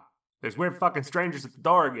 Ma! There's weird fucking strangers at the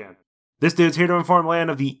door again. This dude's here to inform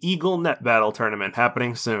Lan of the Eagle Net Battle Tournament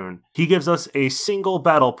happening soon. He gives us a single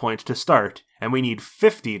battle point to start, and we need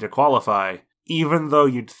 50 to qualify, even though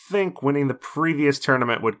you'd think winning the previous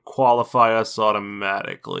tournament would qualify us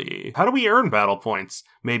automatically. How do we earn battle points?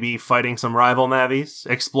 Maybe fighting some rival navies?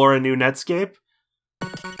 Explore a new netscape?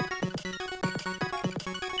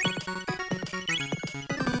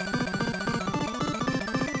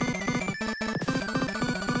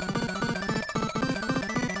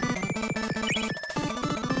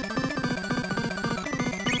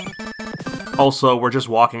 Also, we're just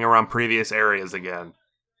walking around previous areas again.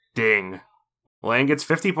 Ding. Lan gets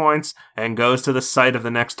 50 points and goes to the site of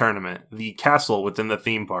the next tournament, the castle within the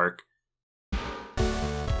theme park.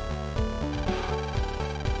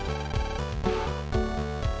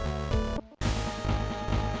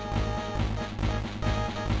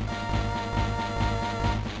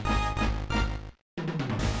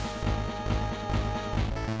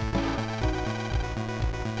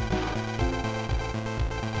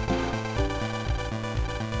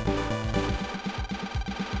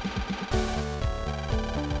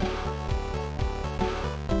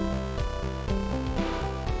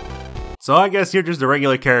 So I guess you're just a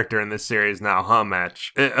regular character in this series now, huh,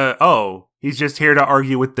 Match? Oh, he's just here to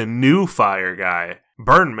argue with the new fire guy,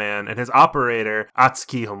 Burn Man, and his operator,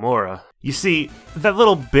 Atsuki Homura. You see, that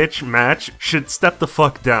little bitch Match should step the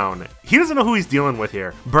fuck down. He doesn't know who he's dealing with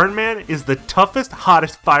here. Burn Man is the toughest,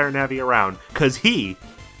 hottest fire navi around, cause he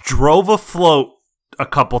drove a float a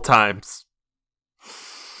couple times.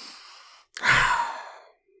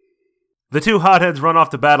 The two hotheads run off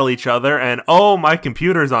to battle each other, and oh, my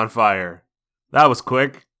computer's on fire. That was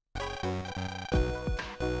quick.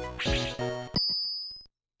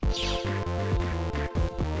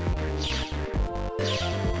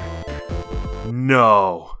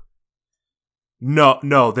 No.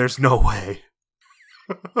 No, there's no way.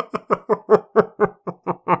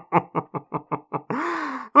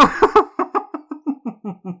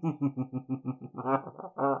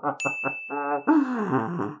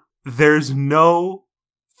 there's no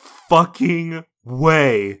fucking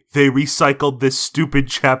way they recycled this stupid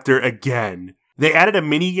chapter again. They added a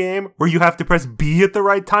minigame where you have to press B at the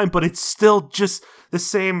right time, but it's still just the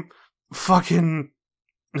same fucking...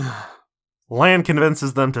 Lan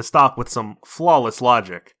convinces them to stop with some flawless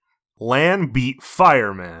logic. Lan beat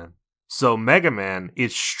Fireman, so Megaman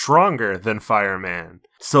is stronger than Fireman.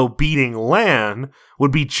 So beating Lan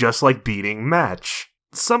would be just like beating Match.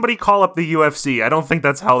 Somebody call up the UFC, I don't think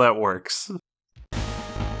that's how that works.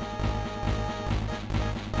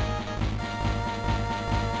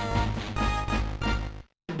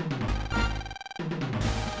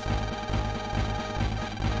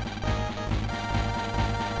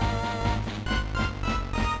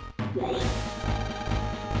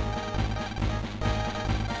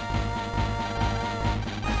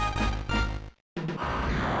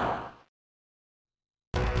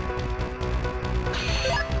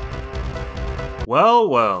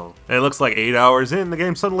 Well, it looks like 8 hours in, the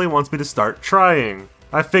game suddenly wants me to start trying.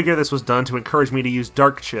 I figure this was done to encourage me to use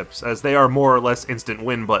dark chips, as they are more or less instant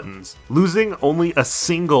win buttons. Losing only a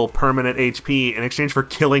single permanent HP in exchange for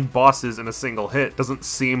killing bosses in a single hit doesn't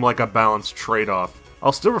seem like a balanced trade-off.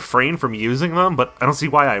 I'll still refrain from using them, but I don't see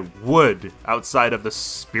why I would, outside of the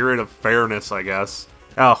spirit of fairness, I guess.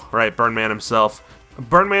 Oh, right, Burnman himself.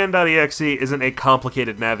 Megaman.exe isn't a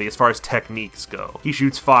complicated Navi as far as techniques go. He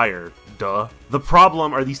shoots fire. Duh. The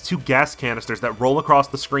problem are these two gas canisters that roll across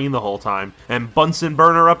the screen the whole time, and Bunsen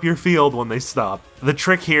burner up your field when they stop. The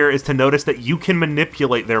trick here is to notice that you can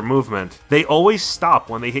manipulate their movement. They always stop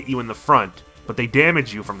when they hit you in the front, but they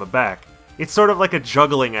damage you from the back. It's sort of like a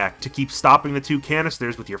juggling act to keep stopping the two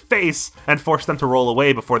canisters with your face and force them to roll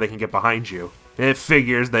away before they can get behind you. It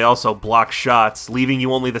figures they also block shots, leaving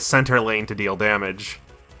you only the center lane to deal damage.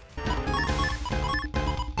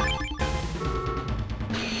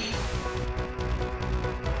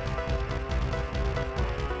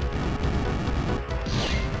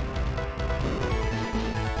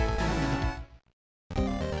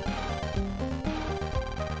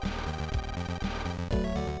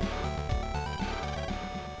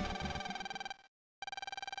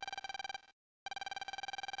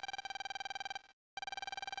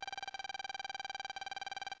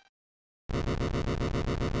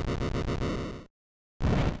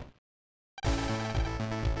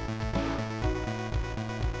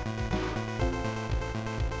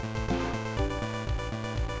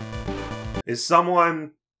 Is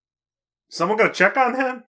someone gonna check on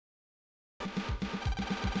him?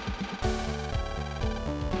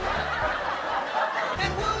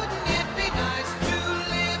 And wouldn't it be nice to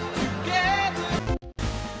live together?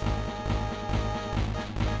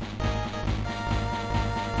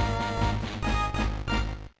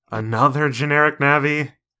 Another generic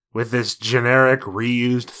Navi? With this generic,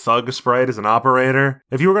 reused thug sprite as an operator?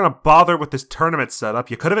 If you were gonna bother with this tournament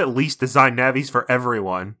setup, you could have at least designed Navis for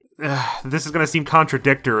everyone. This is gonna seem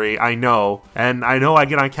contradictory, I know, and I know I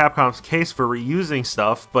get on Capcom's case for reusing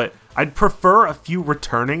stuff, but I'd prefer a few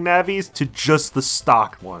returning Navis to just the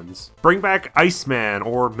stock ones. Bring back Iceman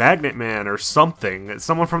or Magnet Man or something,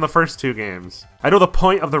 someone from the first two games. I know the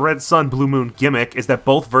point of the Red Sun Blue Moon gimmick is that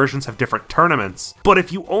both versions have different tournaments, but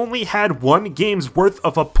if you only had one game's worth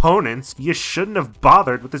of opponents, you shouldn't have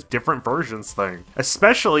bothered with this different versions thing.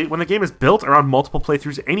 Especially when the game is built around multiple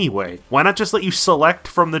playthroughs anyway. Why not just let you select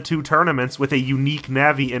from the two tournaments with a unique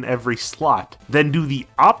Navi in every slot, then do the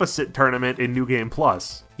opposite tournament in New Game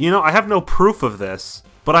Plus? You know, I have no proof of this,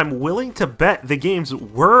 but I'm willing to bet the games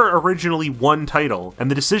were originally one title, and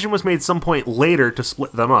the decision was made some point later to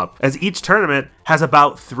split them up, as each tournament has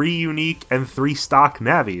about 3 unique and 3 stock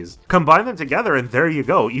Navis. Combine them together and there you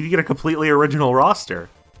go, you get a completely original roster.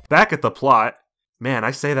 Back at the plot, man, I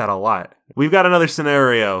say that a lot. We've got another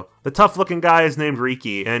scenario. The tough-looking guy is named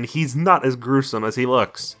Riki, and he's not as gruesome as he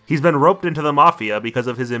looks. He's been roped into the Mafia because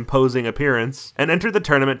of his imposing appearance, and entered the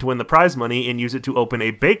tournament to win the prize money and use it to open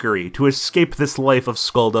a bakery to escape this life of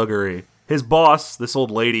skullduggery. His boss, this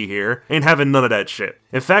old lady here, ain't having none of that shit.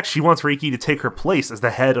 In fact, she wants Riki to take her place as the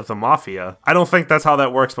head of the Mafia. I don't think that's how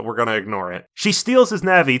that works, but we're gonna ignore it. She steals his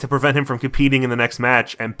Navi to prevent him from competing in the next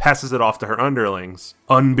match and passes it off to her underlings.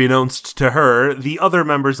 Unbeknownst to her, the other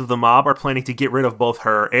members of the mob are planning to get rid of both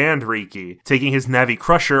her and Riki, taking his Navi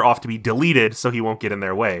Crusher off to be deleted so he won't get in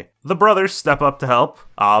their way. The brothers step up to help,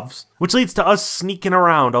 obvs, which leads to us sneaking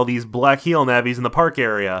around all these Black Heel Navis in the park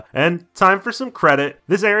area. And time for some credit,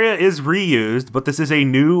 this area is reused, but this is a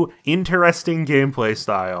new, interesting gameplay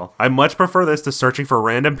style. I much prefer this to searching for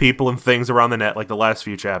random people and things around the net like the last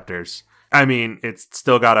few chapters. I mean, it's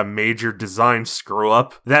still got a major design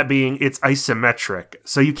screw-up, that being it's isometric,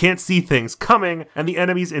 so you can't see things coming, and the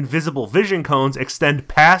enemy's invisible vision cones extend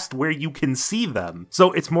past where you can see them.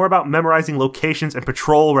 So it's more about memorizing locations and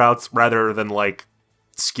patrol routes rather than, like,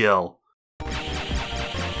 skill.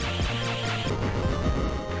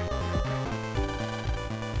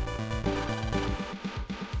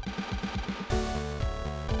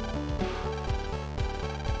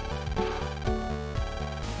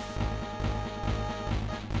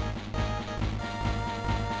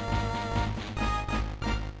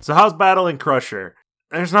 So how's battling Crusher?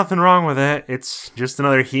 There's nothing wrong with it. It's just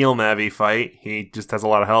another heel Navi fight. He just has a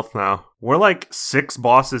lot of health now. We're like 6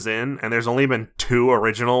 bosses in, and there's only been 2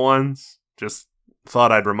 original ones. Just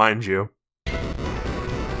thought I'd remind you.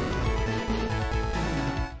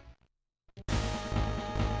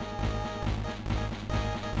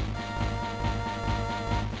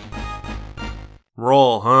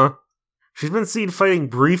 Roll, huh? She's been seen fighting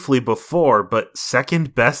briefly before, but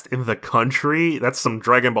second best in the country? That's some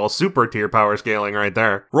Dragon Ball Super tier power scaling right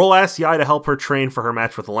there. Roll asks Yai to help her train for her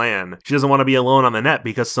match with Lan. She doesn't want to be alone on the net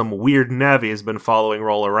because some weird Navi has been following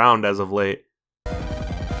Roll around as of late.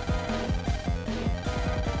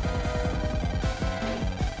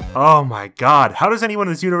 Oh my god, how does anyone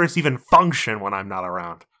in this universe even function when I'm not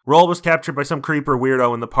around? Roll was captured by some creeper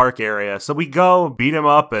weirdo in the park area, so we go, beat him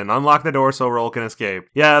up, and unlock the door so Roll can escape.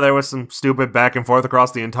 Yeah, there was some stupid back and forth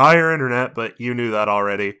across the entire internet, but you knew that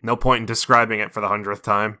already. No point in describing it for the 100th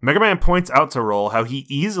time. Megaman points out to Roll how he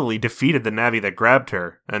easily defeated the Navi that grabbed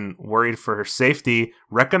her, and worried for her safety,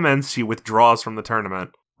 recommends she withdraws from the tournament.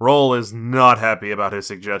 Roll is not happy about his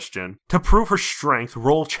suggestion. To prove her strength,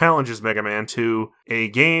 Roll challenges Megaman to a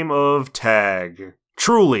game of tag.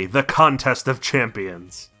 Truly, the contest of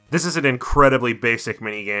champions. This is an incredibly basic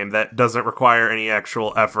minigame that doesn't require any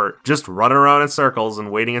actual effort. Just running around in circles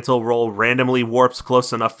and waiting until Roll randomly warps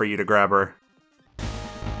close enough for you to grab her.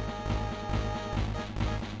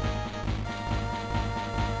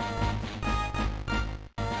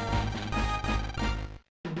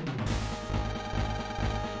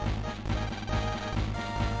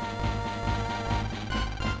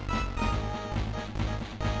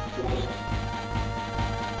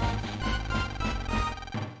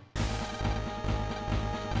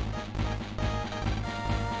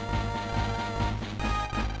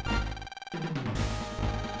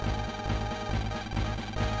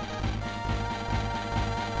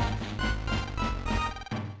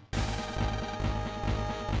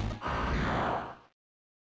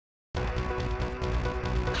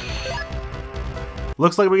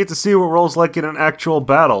 Looks like we get to see what Roll's like in an actual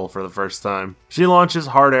battle for the first time. She launches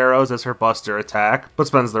hard arrows as her buster attack, but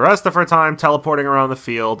spends the rest of her time teleporting around the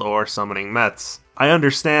field or summoning Mets. I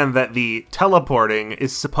understand that the teleporting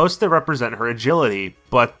is supposed to represent her agility,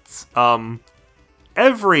 but,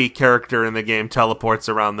 every character in the game teleports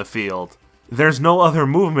around the field. There's no other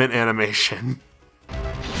movement animation.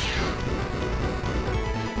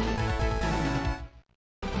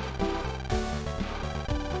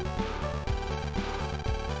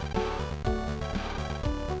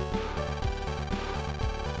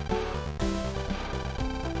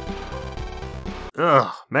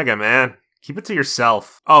 Ugh, Mega Man, keep it to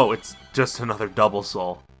yourself. Oh, it's just another double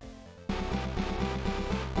soul.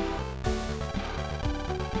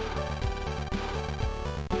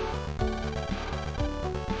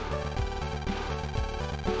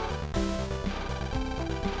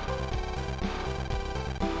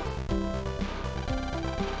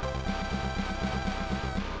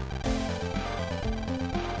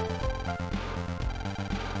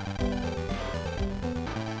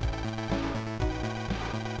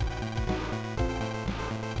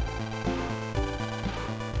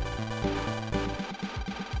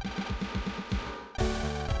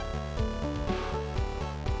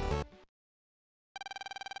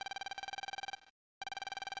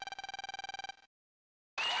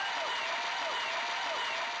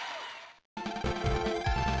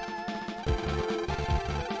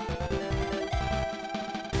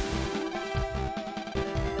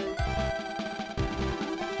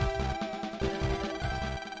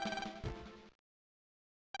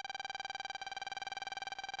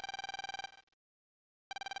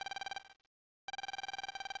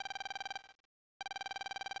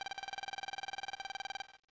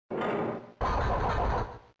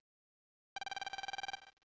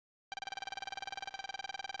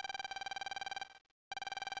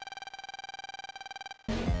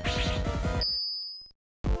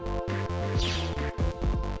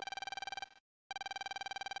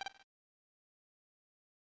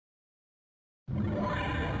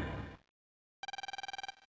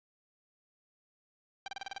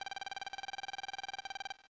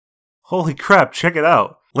 Holy crap, check it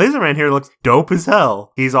out. Laserman here looks dope as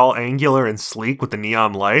hell. He's all angular and sleek with the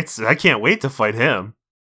neon lights. I can't wait to fight him.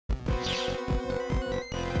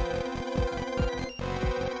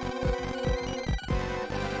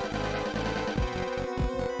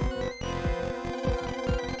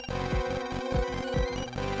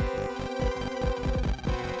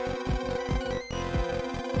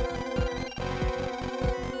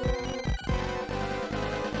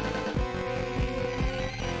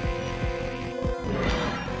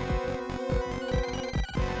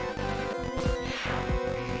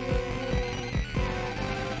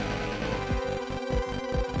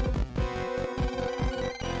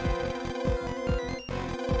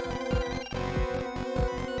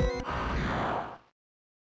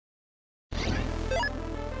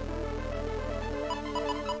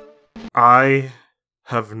 I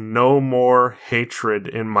have no more hatred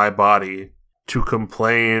in my body to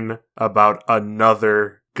complain about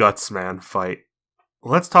another Gutsman fight.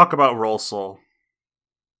 Let's talk about Roll Soul.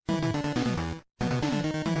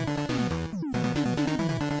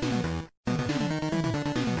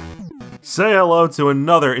 Say hello to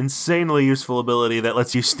another insanely useful ability that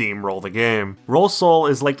lets you steamroll the game. Roll Soul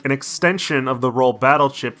is like an extension of the Roll Battle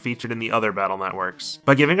chip featured in the other battle networks.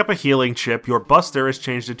 By giving up a healing chip, your buster is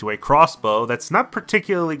changed into a crossbow that's not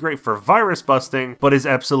particularly great for virus busting, but is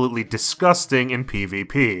absolutely disgusting in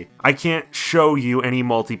PvP. I can't show you any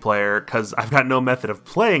multiplayer because I've got no method of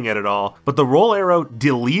playing it at all, but the Roll Arrow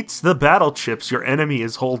deletes the battle chips your enemy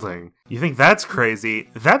is holding. You think that's crazy?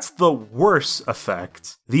 That's the worst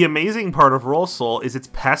effect. The amazing part of Roll Soul is its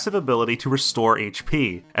passive ability to restore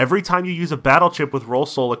HP. Every time you use a battle chip with Roll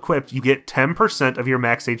Soul equipped, you get 10% of your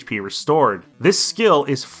max HP restored. This skill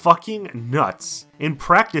is fucking nuts. In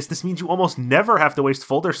practice, this means you almost never have to waste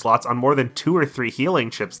folder slots on more than 2 or 3 healing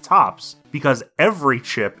chips tops, because every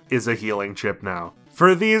chip is a healing chip now.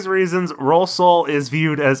 For these reasons, Roll Soul is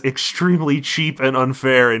viewed as extremely cheap and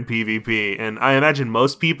unfair in PvP, and I imagine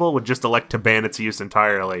most people would just elect to ban its use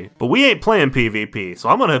entirely. But we ain't playing PvP, so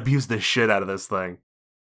I'm gonna abuse the shit out of this thing.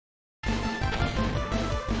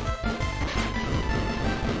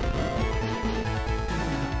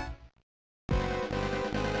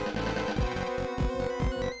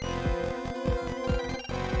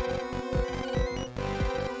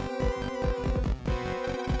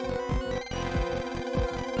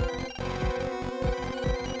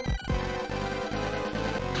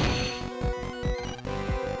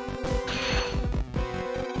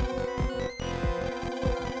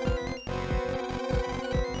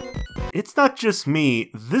 It's not just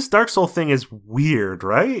me, this Dark Soul thing is weird,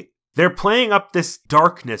 right? They're playing up this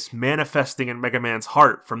darkness manifesting in Mega Man's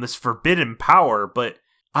heart from this forbidden power, but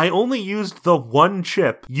I only used the one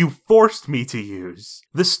chip you forced me to use.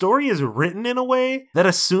 The story is written in a way that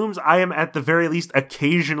assumes I am at the very least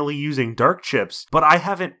occasionally using dark chips, but I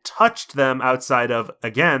haven't touched them outside of,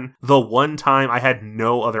 again, the one time I had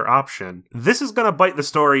no other option. This is gonna bite the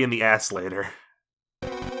story in the ass later.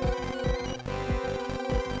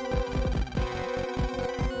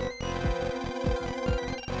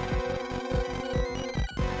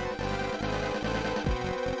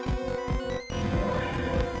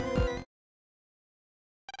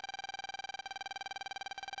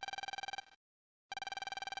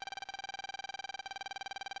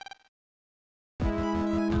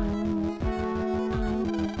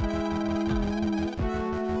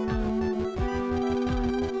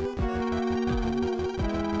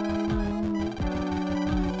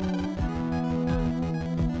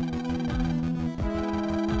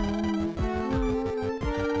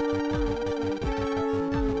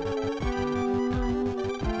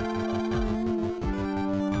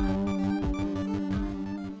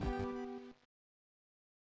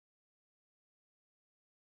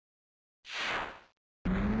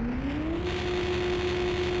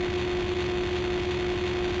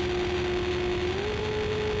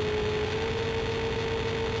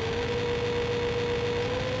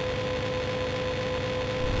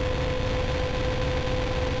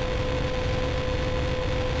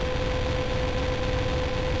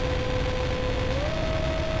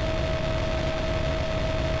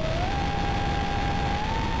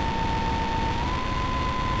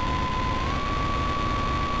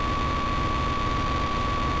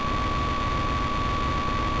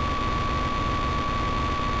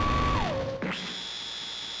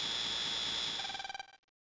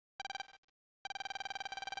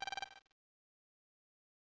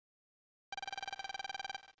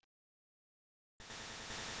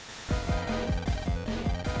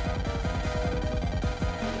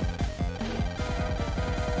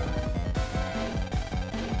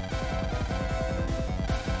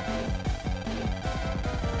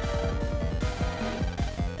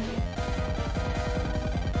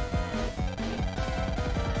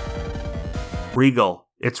 Regal.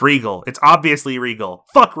 It's Regal. It's obviously Regal.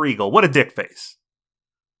 Fuck Regal. What a dick face.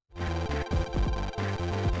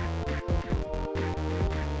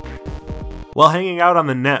 While hanging out on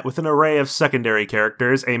the net with an array of secondary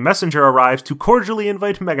characters, a messenger arrives to cordially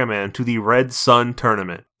invite Megaman to the Red Sun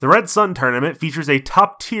Tournament. The Red Sun Tournament features a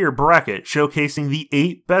top-tier bracket showcasing the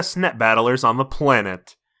 8 best net battlers on the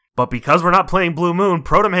planet. But because we're not playing Blue Moon,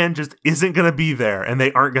 Protoman just isn't gonna be there, and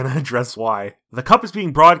they aren't gonna address why. The cup is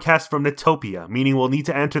being broadcast from Netopia, meaning we'll need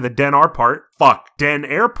to enter the Den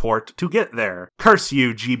Airport to get there. Curse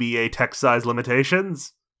you, GBA text size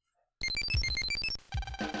limitations!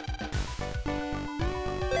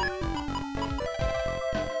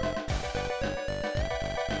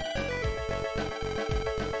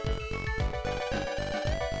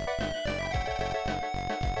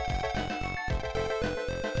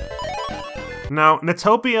 Now,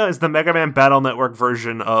 Netopia is the Mega Man Battle Network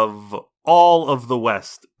version of all of the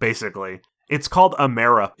West, basically. It's called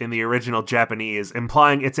Amera in the original Japanese,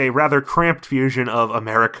 implying it's a rather cramped fusion of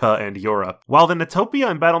America and Europe. While the Netopia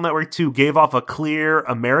in Battle Network 2 gave off a clear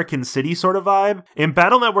American city sort of vibe, in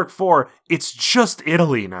Battle Network 4, it's just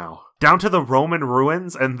Italy now. Down to the Roman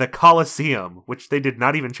ruins and the Colosseum, which they did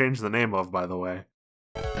not even change the name of, by the way.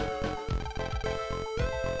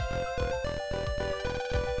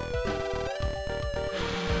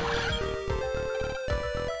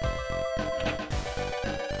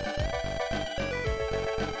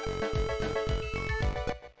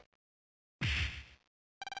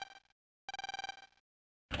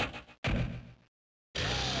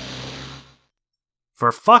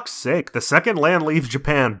 For fuck's sake, the second Lan leaves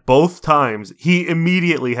Japan both times, he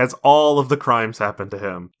immediately has all of the crimes happen to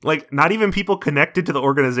him. Like, not even people connected to the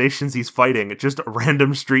organizations he's fighting, just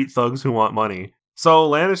random street thugs who want money. So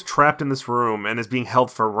Lan is trapped in this room and is being held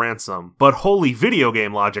for ransom. But holy video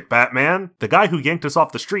game logic, Batman! The guy who yanked us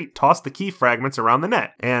off the street tossed the key fragments around the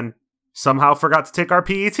net, and somehow forgot to take our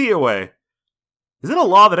PET away. Is it a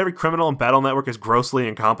law that every criminal in Battle Network is grossly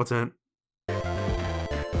incompetent?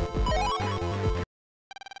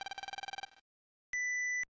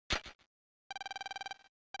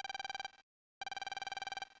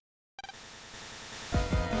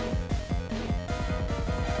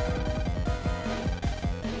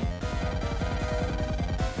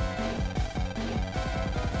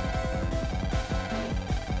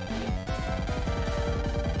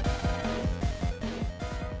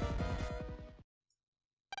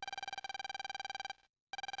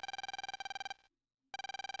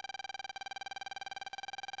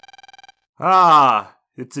 Ah,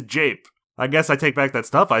 it's a jape. I guess I take back that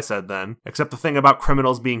stuff I said then, except the thing about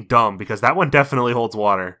criminals being dumb, because that one definitely holds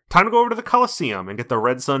water. Time to go over to the Coliseum and get the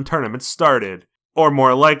Red Sun Tournament started. Or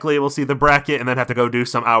more likely, we'll see the bracket and then have to go do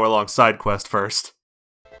some hour-long side quest first.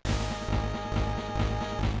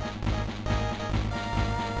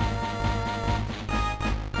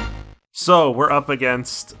 So, we're up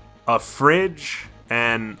against a fridge,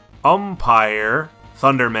 an umpire,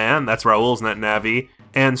 Thunderman, that's Raoul's net Navi,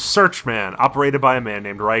 and SearchMan, operated by a man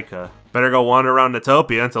named Rika. Better go wander around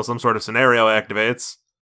Netopia until some sort of scenario activates.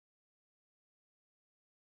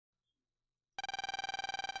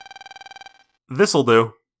 This'll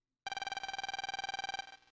do.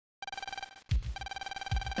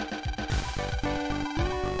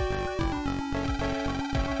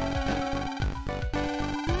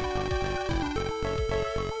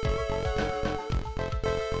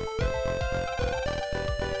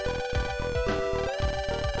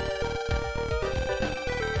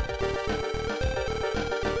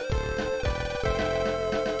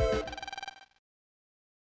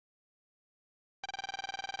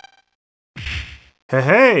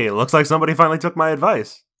 Hey, looks like somebody finally took my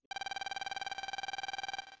advice.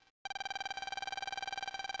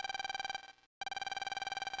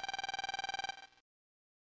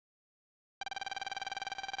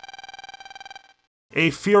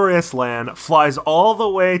 A furious Lan flies all the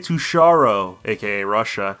way to Sharo, aka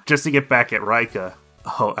Russia, just to get back at Rika.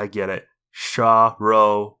 Oh, I get it.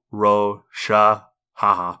 Sharo, Sha,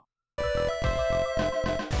 haha.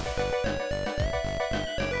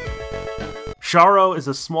 Sharo is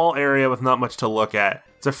a small area with not much to look at.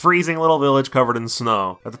 It's a freezing little village covered in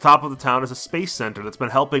snow. At the top of the town is a space center that's been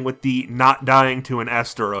helping with the not dying to an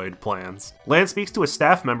asteroid plans. Lan speaks to a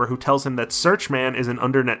staff member who tells him that SearchMan is in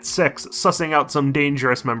Undernet 6, sussing out some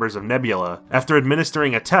dangerous members of Nebula. After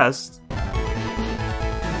administering a test,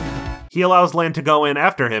 he allows Lan to go in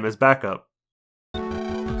after him as backup.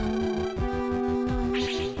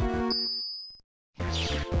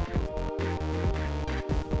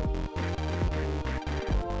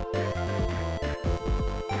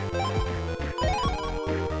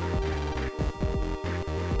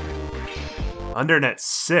 Undernet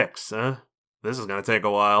 6, huh? This is gonna take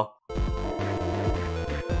a while.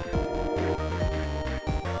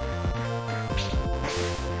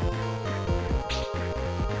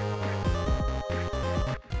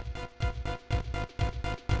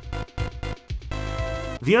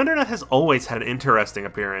 The Undernet has always had an interesting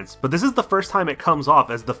appearance, but this is the first time it comes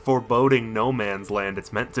off as the foreboding no man's land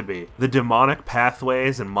it's meant to be. The demonic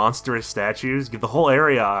pathways and monstrous statues give the whole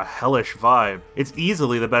area a hellish vibe. It's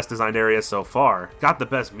easily the best designed area so far. Got the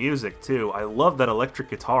best music too. I love that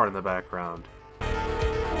electric guitar in the background.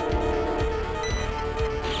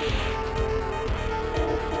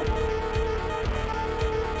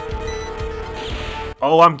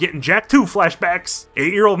 Oh, I'm getting Jack 2 flashbacks!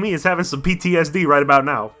 8-year-old me is having some PTSD right about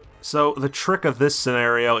now. So, the trick of this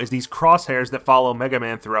scenario is these crosshairs that follow Mega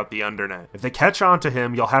Man throughout the Undernet. If they catch on to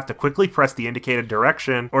him, you'll have to quickly press the indicated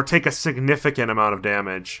direction, or take a significant amount of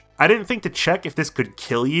damage. I didn't think to check if this could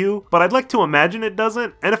kill you, but I'd like to imagine it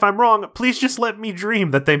doesn't, and if I'm wrong, please just let me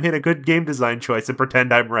dream that they made a good game design choice and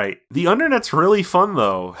pretend I'm right. The Undernet's really fun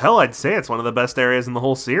though. Hell, I'd say it's one of the best areas in the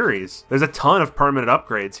whole series. There's a ton of permanent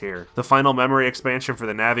upgrades here. The final memory expansion for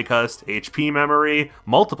the Navicust, HP memory,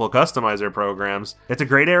 multiple customizer programs. It's a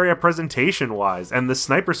great area presentation-wise, and the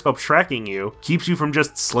sniper scope tracking you keeps you from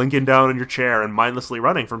just slinking down in your chair and mindlessly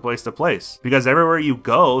running from place to place. Because everywhere you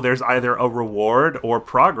go, there's either a reward or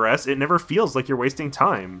progress. It never feels like you're wasting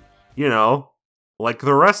time. You know, like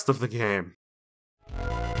the rest of the game.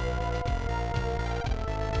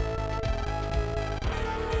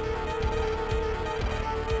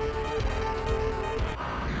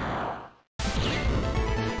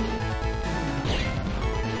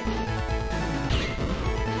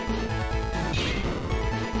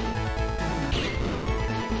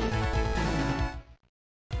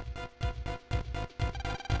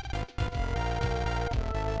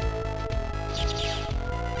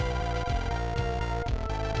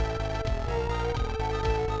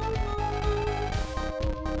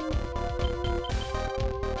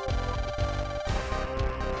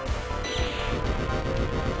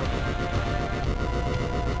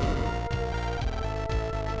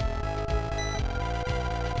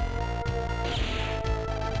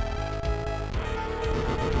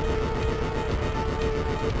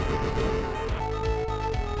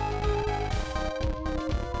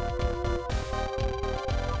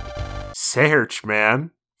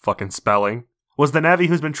 SearchMan, fucking spelling, was the Navi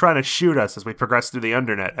who's been trying to shoot us as we progress through the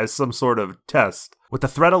Undernet as some sort of test. With the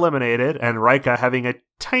threat eliminated, and Rika having a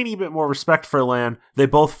tiny bit more respect for Lan, they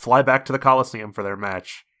both fly back to the Coliseum for their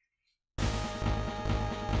match.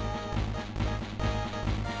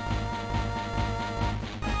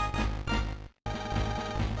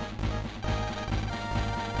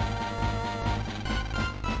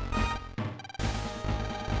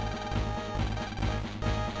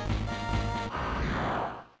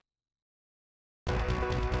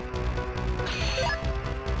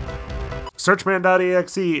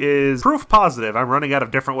 SearchMan.exe is proof positive I'm running out of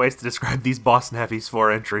different ways to describe these boss Navis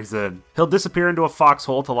 4 entries in. He'll disappear into a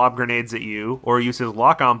foxhole to lob grenades at you, or use his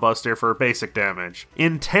lock-on buster for basic damage.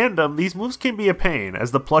 In tandem, these moves can be a pain, as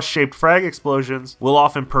the plus-shaped frag explosions will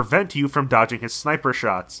often prevent you from dodging his sniper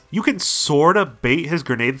shots. You can sorta bait his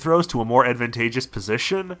grenade throws to a more advantageous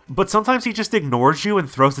position, but sometimes he just ignores you and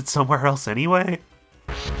throws it somewhere else anyway.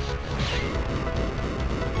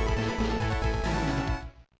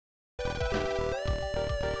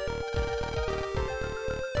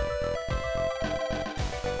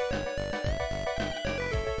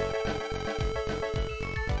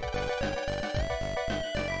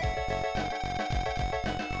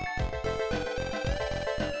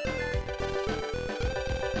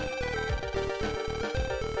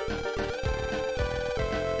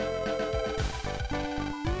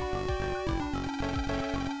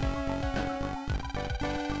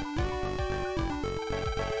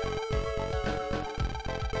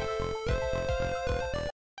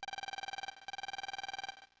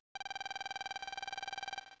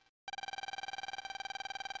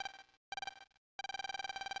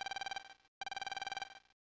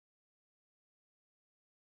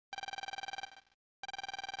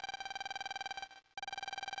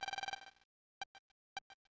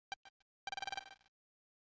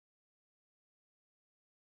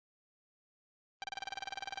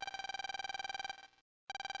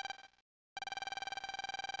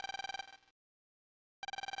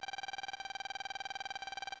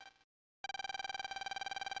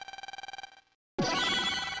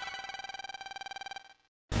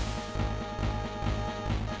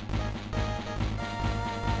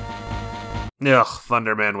 Ugh,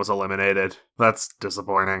 Thunderman was eliminated. That's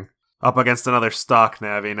disappointing. Up against another stock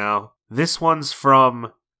Navi now. This one's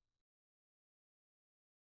from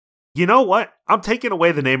You know what? I'm taking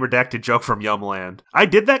away the name redacted joke from Yumland. I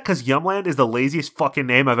did that because Yumland is the laziest fucking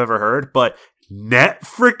name I've ever heard, but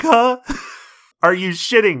Netfrica? Are you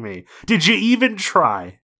shitting me? Did you even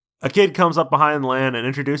try? A kid comes up behind Lan and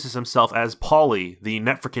introduces himself as Paulie, the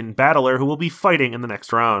Netfrican battler who will be fighting in the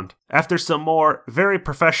next round. After some more, very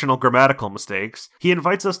professional grammatical mistakes, he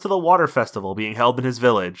invites us to the water festival being held in his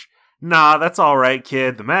village. Nah, that's alright,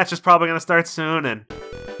 kid. The match is probably gonna start soon, and...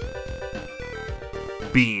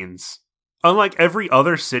 beans. Unlike every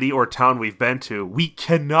other city or town we've been to, we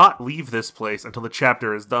cannot leave this place until the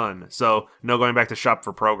chapter is done, so no going back to shop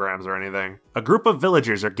for programs or anything. A group of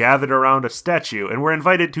villagers are gathered around a statue, and we're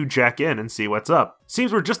invited to jack in and see what's up.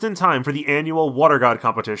 Seems we're just in time for the annual Water God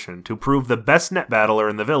competition to prove the best net battler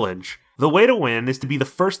in the village. The way to win is to be the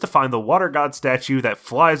first to find the Water God statue that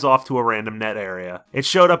flies off to a random net area. It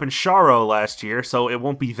showed up in Sharo last year, so it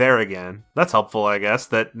won't be there again. That's helpful, I guess.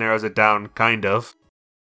 That narrows it down, kind of.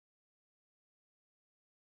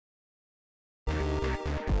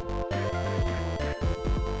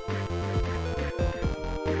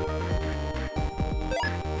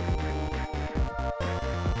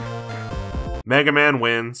 Mega Man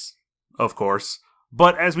wins, of course.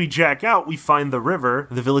 But as we jack out, we find the river,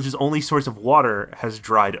 the village's only source of water, has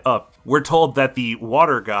dried up. We're told that the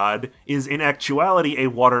Water God is in actuality a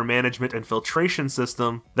water management and filtration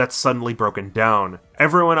system that's suddenly broken down.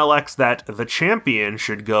 Everyone elects that the champion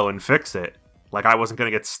should go and fix it. Like I wasn't gonna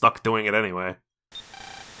get stuck doing it anyway.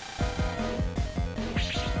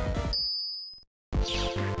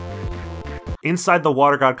 Inside the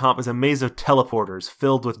Water God comp is a maze of teleporters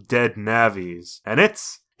filled with dead Navis. And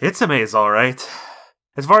it's a maze, alright.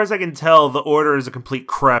 As far as I can tell, the order is a complete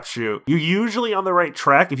crapshoot. You're usually on the right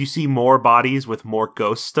track if you see more bodies with more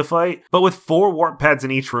ghosts to fight, but with 4 warp pads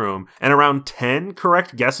in each room, and around 10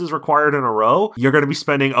 correct guesses required in a row, you're gonna be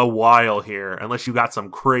spending a while here, unless you got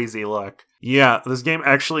some crazy luck. Yeah, this game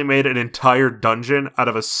actually made an entire dungeon out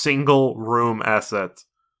of a single room asset.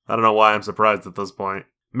 I don't know why I'm surprised at this point.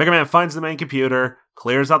 Mega Man finds the main computer,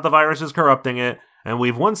 clears out the viruses corrupting it, and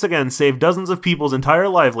we've once again saved dozens of people's entire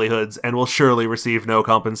livelihoods and will surely receive no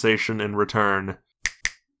compensation in return.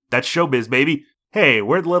 That's showbiz, baby. Hey,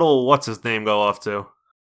 where'd little what's-his-name go off to?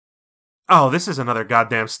 Oh, this is another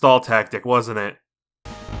goddamn stall tactic, wasn't it?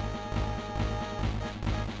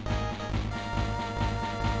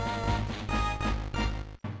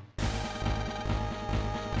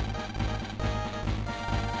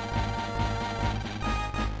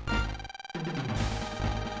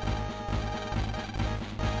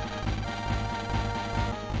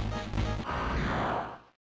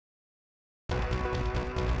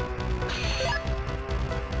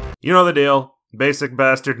 You know the deal. Basic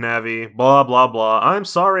bastard Navi, blah blah blah. I'm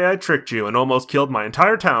sorry I tricked you and almost killed my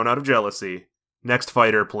entire town out of jealousy. Next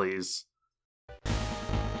fighter, please.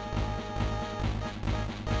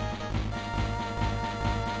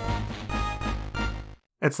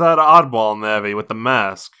 It's that oddball Navi with the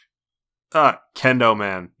mask. Kendo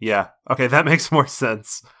Man. Yeah, okay, that makes more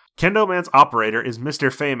sense. Kendo Man's operator is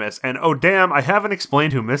Mr. Famous, and oh damn, I haven't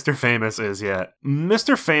explained who Mr. Famous is yet.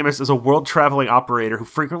 Mr. Famous is a world-traveling operator who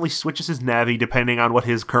frequently switches his Navi depending on what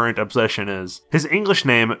his current obsession is. His English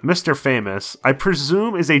name, Mr. Famous, I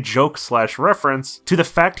presume is a joke/reference to the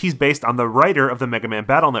fact he's based on the writer of the Mega Man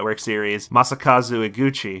Battle Network series, Masakazu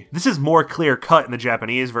Eguchi. This is more clear-cut in the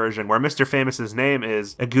Japanese version, where Mr. Famous's name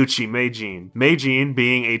is Eguchi Meijin. Meijin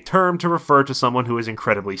being a term to refer to someone who is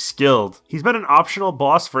incredibly skilled. He's been an optional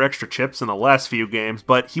boss for extra chips in the last few games,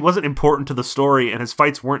 but he wasn't important to the story and his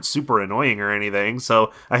fights weren't super annoying or anything,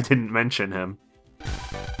 so I didn't mention him.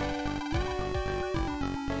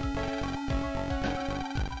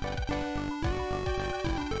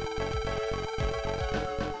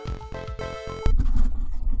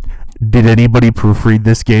 Did anybody proofread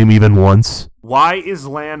this game even once? Why is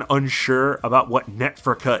Lan unsure about what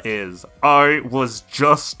Netfrica is? I was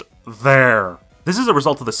just there. This is a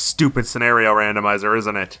result of the stupid scenario randomizer,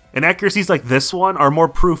 isn't it? Inaccuracies like this one are more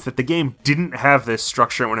proof that the game didn't have this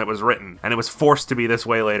structure when it was written, and it was forced to be this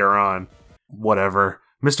way later on. Whatever.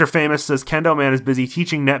 Mr. Famous says Kendo Man is busy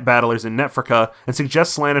teaching net battlers in Netfrica and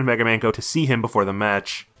suggests Lan and Mega Man go to see him before the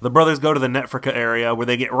match. The brothers go to the Netfrica area where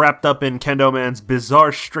they get wrapped up in Kendo Man's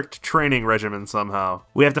bizarre strict training regimen somehow.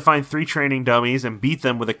 We have to find 3 training dummies and beat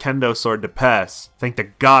them with a kendo sword to pass. Thank the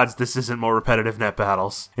gods this isn't more repetitive net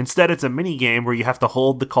battles. Instead, it's a mini-game where you have to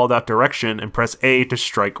hold the called out direction and press A to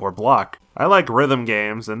strike or block. I like rhythm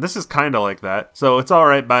games, and this is kinda like that, so it's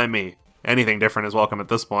alright by me. Anything different is welcome at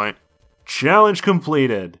this point. Challenge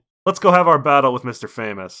completed! Let's go have our battle with Mr.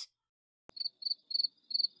 Famous.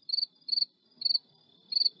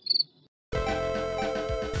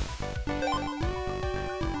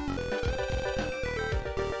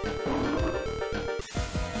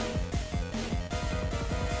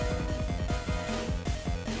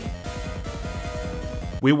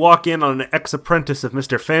 We walk in on an ex-apprentice of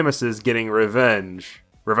Mr. Famous's getting revenge.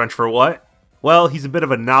 Revenge for what? Well, he's a bit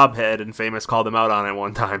of a knobhead, and Famous called him out on it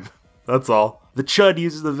one time. That's all. The Chud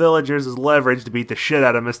uses the villagers as leverage to beat the shit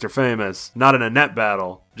out of Mr. Famous. Not in a net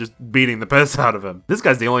battle, just beating the piss out of him. This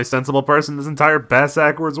guy's the only sensible person in this entire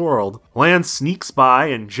bass-ackwards world. Lan sneaks by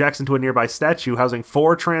and jacks into a nearby statue housing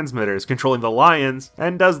 4 transmitters controlling the lions,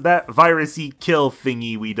 and does that virusy kill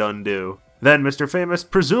thingy we done do. Then Mr. Famous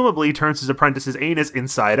presumably turns his apprentice's anus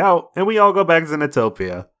inside out, and we all go back to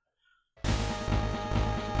Netopia.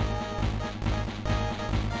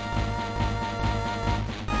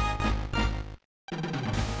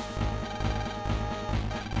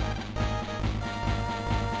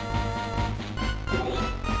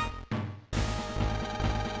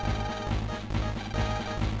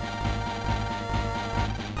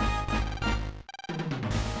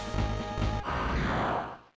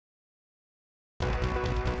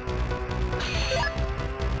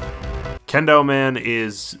 Kendo Man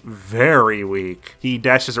is very weak. He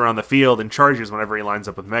dashes around the field and charges whenever he lines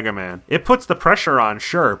up with Mega Man. It puts the pressure on,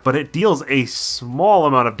 sure, but it deals a small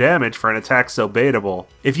amount of damage for an attack so baitable.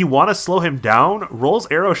 If you want to slow him down, Roll's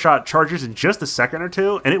arrow shot charges in just a second or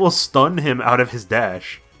two, and it will stun him out of his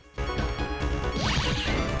dash.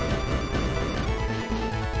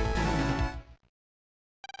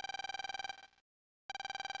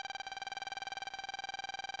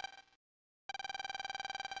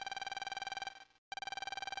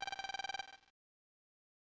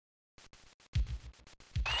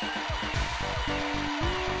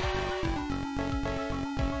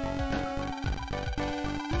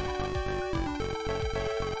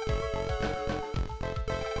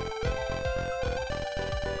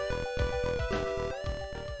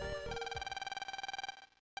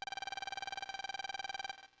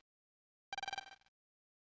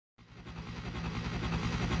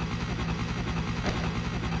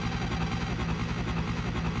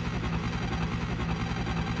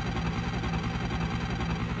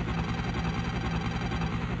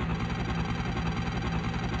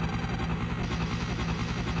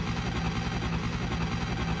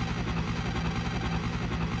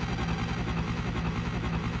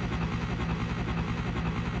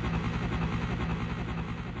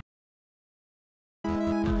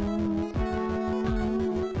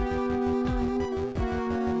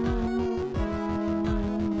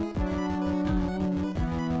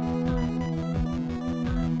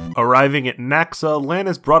 Arriving at Naxa, Lan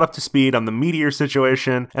is brought up to speed on the meteor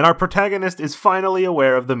situation, and our protagonist is finally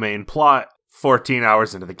aware of the main plot, 14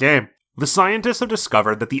 hours into the game. The scientists have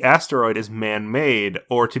discovered that the asteroid is man-made,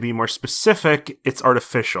 or to be more specific, it's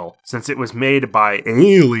artificial, since it was made by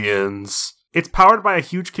aliens. It's powered by a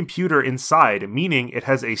huge computer inside, meaning it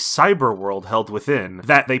has a cyber world held within,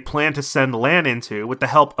 that they plan to send Lan into with the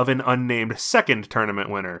help of an unnamed second tournament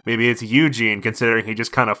winner. Maybe it's Eugene, considering he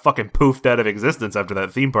just kinda fucking poofed out of existence after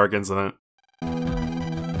that theme park incident.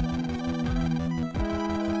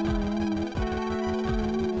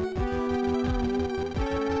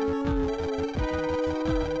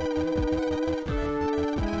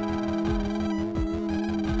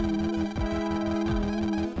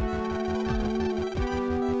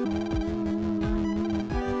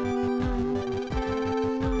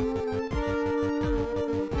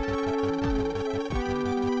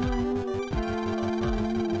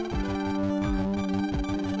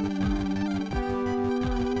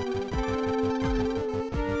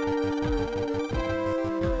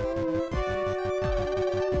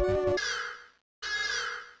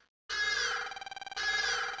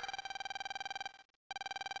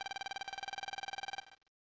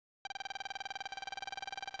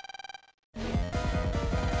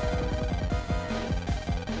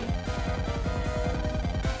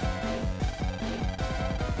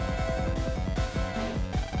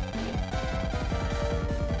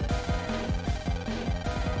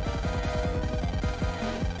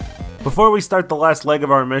 Before we start the last leg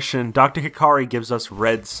of our mission, Dr. Hikari gives us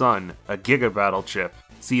Red Sun, a Giga Battle chip.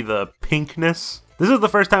 See the pinkness? This is the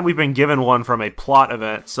first time we've been given one from a plot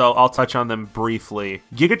event, so I'll touch on them briefly.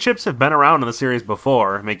 Giga chips have been around in the series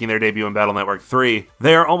before, making their debut in Battle Network 3.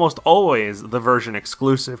 They are almost always the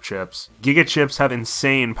version-exclusive chips. Giga chips have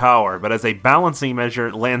insane power, but as a balancing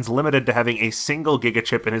measure, Lan's limited to having a single Giga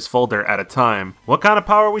chip in his folder at a time. What kind of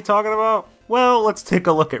power are we talking about? Well, let's take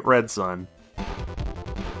a look at Red Sun.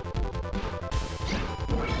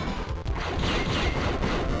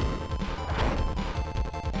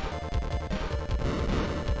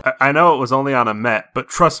 I know it was only on a Met, but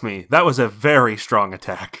trust me, that was a very strong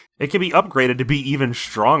attack. It can be upgraded to be even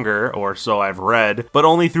stronger, or so I've read, but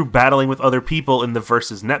only through battling with other people in the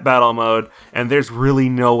versus net battle mode, and there's really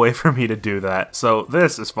no way for me to do that, so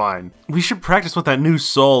this is fine. We should practice with that new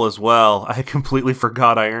soul as well. I completely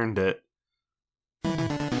forgot I earned it.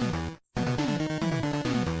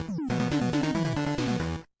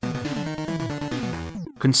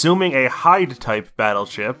 Consuming a Hyde-type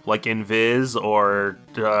battleship, like Invis or,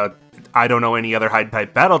 I don't know any other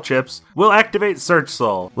Hyde-type battleships, will activate Search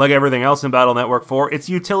Soul. Like everything else in Battle Network 4, its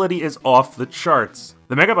utility is off the charts.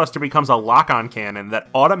 The Mega Buster becomes a lock-on cannon that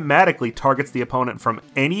automatically targets the opponent from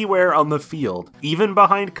anywhere on the field, even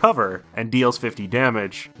behind cover, and deals 50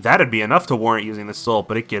 damage. That'd be enough to warrant using the Soul,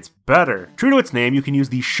 but it gets better. True to its name, you can use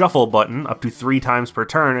the Shuffle button up to 3 times per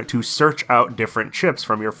turn to search out different chips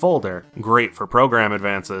from your folder. Great for program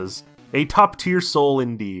advances. A top-tier Soul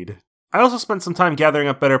indeed. I also spent some time gathering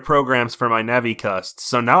up better programs for my Navi cust,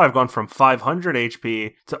 so now I've gone from 500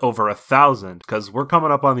 HP to over 1,000, because we're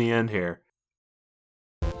coming up on the end here.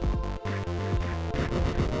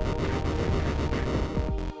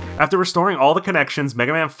 After restoring all the connections,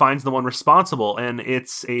 Mega Man finds the one responsible, and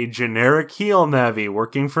it's a generic heel Navi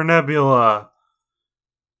working for Nebula.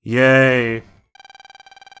 Yay.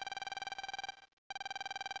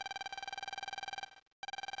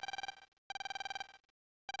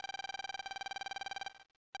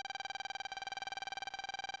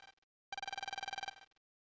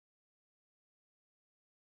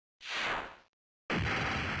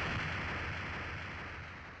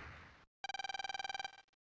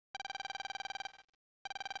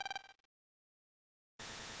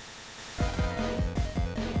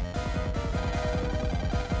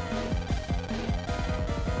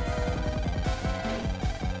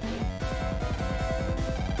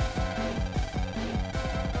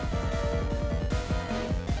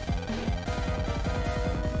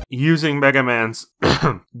 Using Mega Man's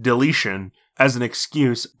deletion as an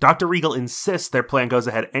excuse, Dr. Regal insists their plan goes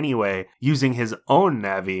ahead anyway, using his own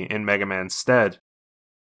Navi in Mega Man's stead.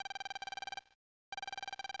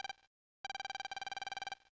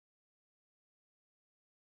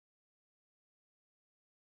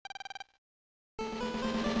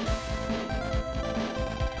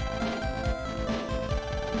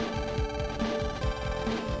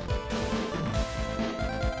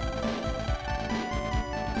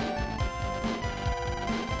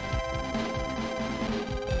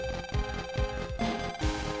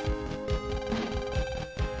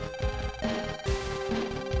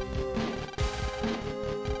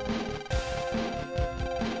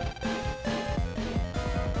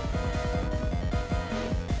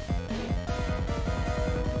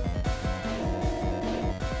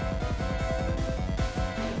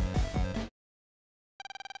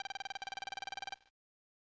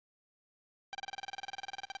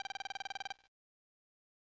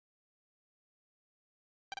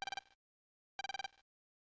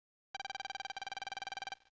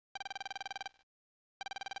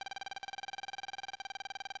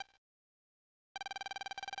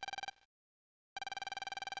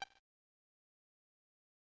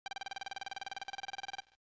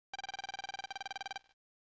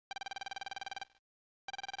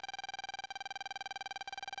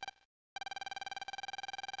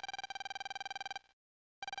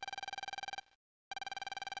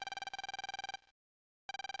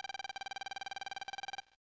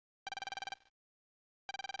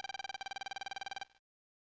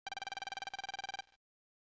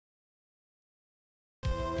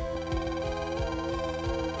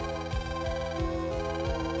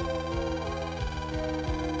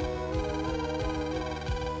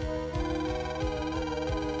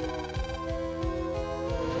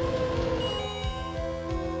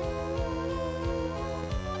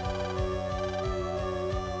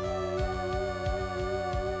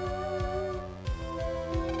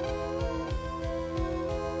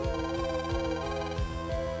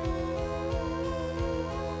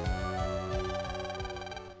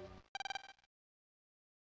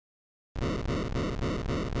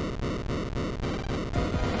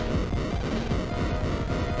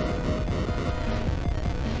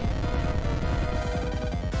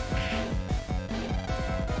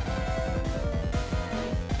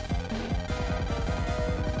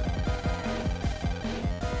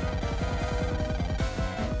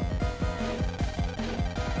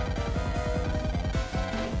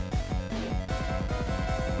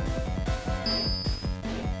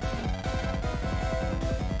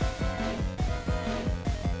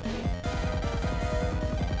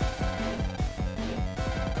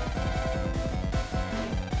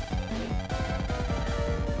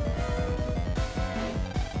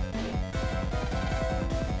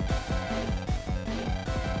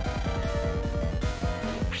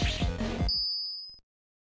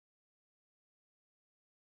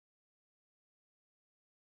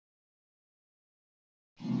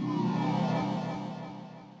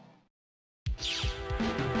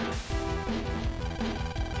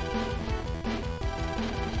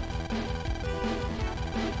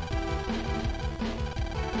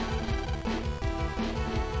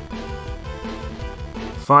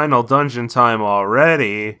 Final dungeon time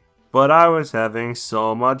already, but I was having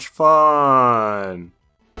so much fun.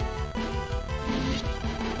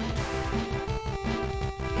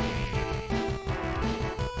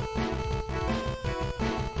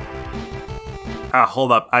 Ah,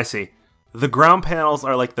 hold up, I see. The ground panels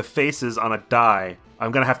are like the faces on a die.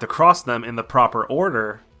 I'm gonna have to cross them in the proper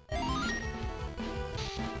order.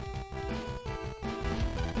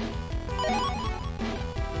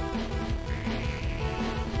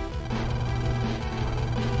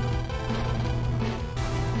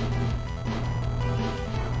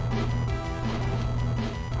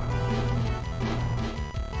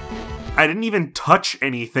 I didn't even touch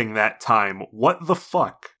anything that time. What the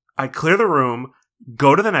fuck? I clear the room,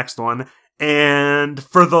 go to the next one, and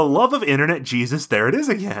for the love of internet Jesus, there it is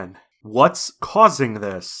again. What's causing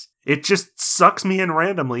this? It just sucks me in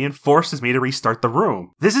randomly and forces me to restart the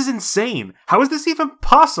room. This is insane. How is this even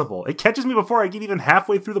possible? It catches me before I get even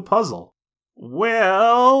halfway through the puzzle.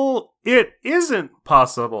 Well, it isn't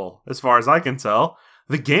possible, as far as I can tell.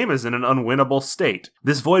 The game is in an unwinnable state.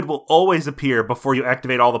 This void will always appear before you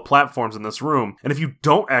activate all the platforms in this room, and if you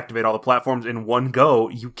don't activate all the platforms in one go,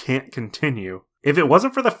 you can't continue. If it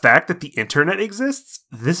wasn't for the fact that the internet exists,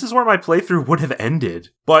 this is where my playthrough would have ended.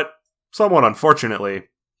 But, somewhat unfortunately,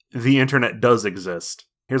 the internet does exist.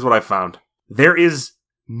 Here's what I found. There is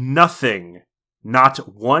nothing,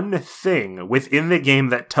 not one thing within the game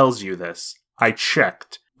that tells you this. I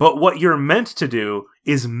checked. But what you're meant to do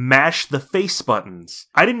is mash the face buttons.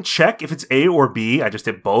 I didn't check if it's A or B, I just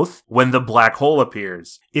hit both, when the black hole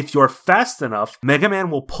appears. If you're fast enough, Mega Man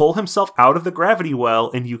will pull himself out of the gravity well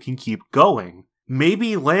and you can keep going.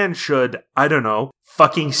 Maybe Lan should, I don't know,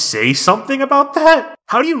 fucking say something about that?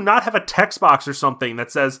 How do you not have a text box or something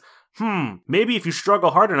that says, maybe if you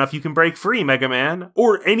struggle hard enough, you can break free, Mega Man.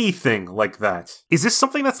 Or anything like that. Is this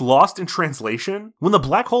something that's lost in translation? When the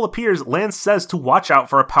black hole appears, Lan says to watch out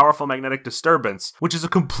for a powerful magnetic disturbance, which is a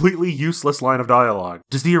completely useless line of dialogue.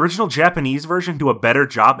 Does the original Japanese version do a better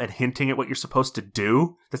job at hinting at what you're supposed to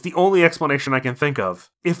do? That's the only explanation I can think of.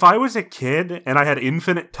 If I was a kid and I had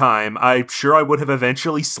infinite time, I'm sure I would have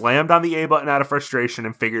eventually slammed on the A button out of frustration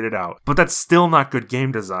and figured it out. But that's still not good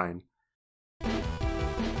game design.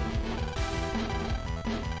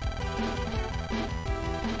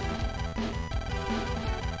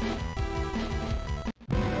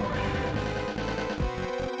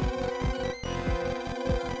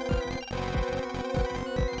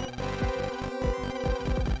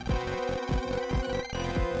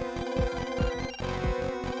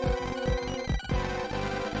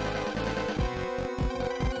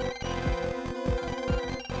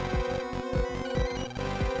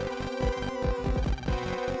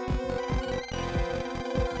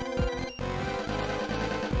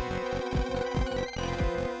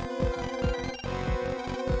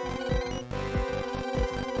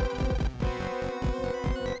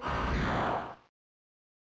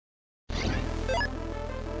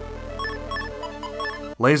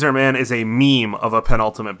 Laser Man is a meme of a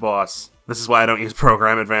penultimate boss. This is why I don't use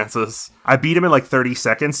program advances. I beat him in like 30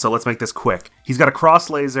 seconds, so let's make this quick. He's got a cross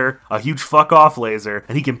laser, a huge fuck off laser,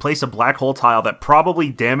 and he can place a black hole tile that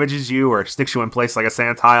probably damages you or sticks you in place like a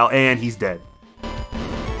sand tile, and he's dead.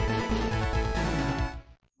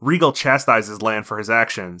 Regal chastises Lan for his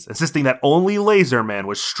actions, insisting that only Laser Man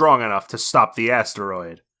was strong enough to stop the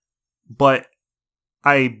asteroid. But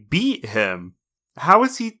I beat him. How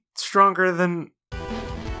is he stronger than...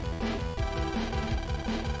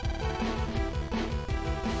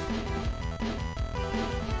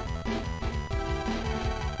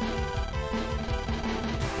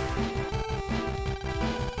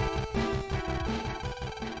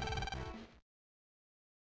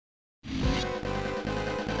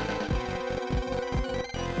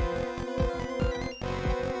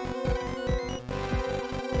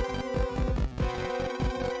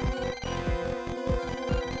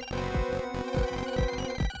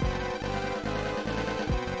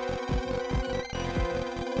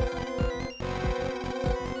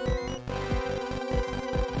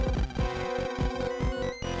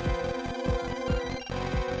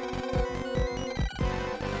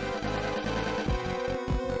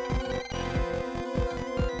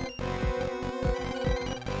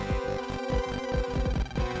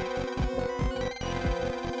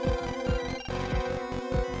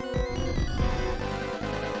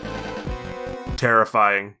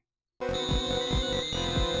 terrifying.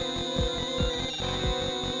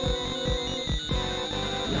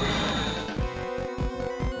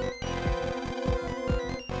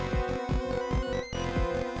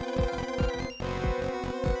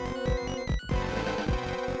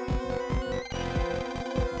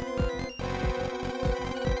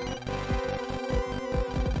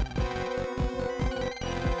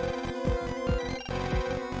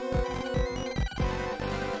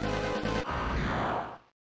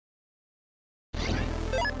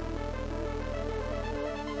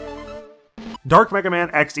 Dark Mega Man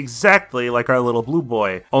acts exactly like our little blue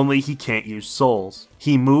boy, only he can't use souls.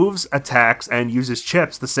 He moves, attacks, and uses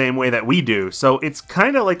chips the same way that we do, so it's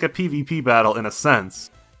kinda like a PvP battle in a sense.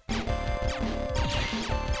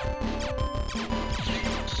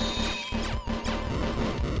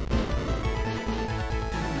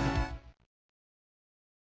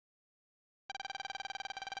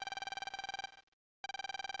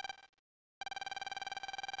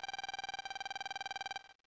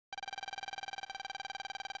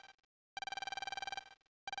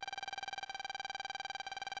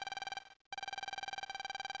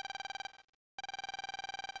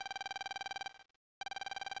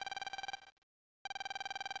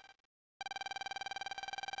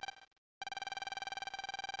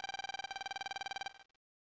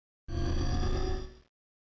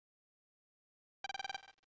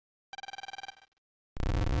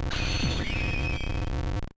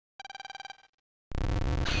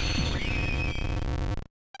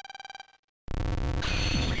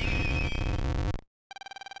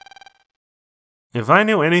 If I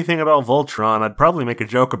knew anything about Voltron, I'd probably make a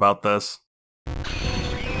joke about this.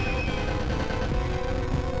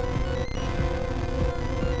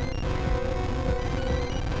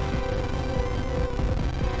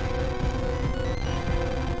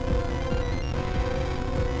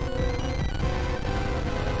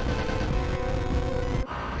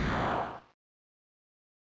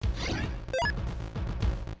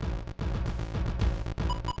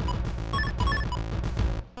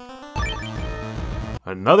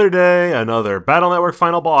 Another day, another Battle Network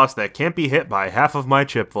final boss that can't be hit by half of my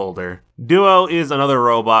chip folder. Duo is another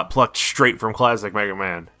robot plucked straight from classic Mega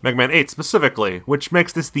Man. Mega Man 8 specifically, which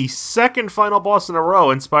makes this the second final boss in a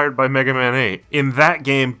row inspired by Mega Man 8. In that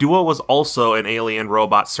game, Duo was also an alien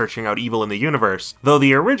robot searching out evil in the universe, though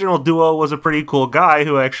the original Duo was a pretty cool guy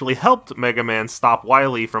who actually helped Mega Man stop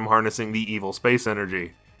Wily from harnessing the evil space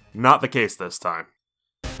energy. Not the case this time.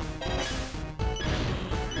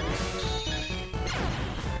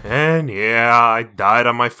 And yeah, I died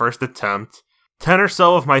on my first attempt. 10 or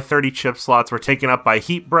so of my 30 chip slots were taken up by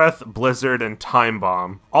Heat Breath, Blizzard, and Time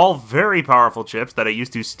Bomb. All very powerful chips that I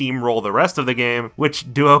used to steamroll the rest of the game,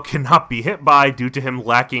 which Duo cannot be hit by due to him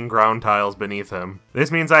lacking ground tiles beneath him.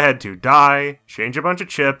 This means I had to die, change a bunch of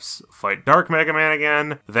chips, fight Dark Mega Man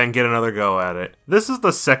again, then get another go at it. This is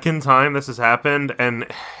the second time this has happened, and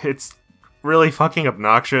it's really fucking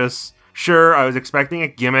obnoxious. Sure, I was expecting a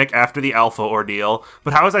gimmick after the Alpha ordeal,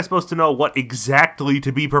 but how was I supposed to know what exactly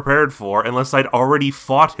to be prepared for unless I'd already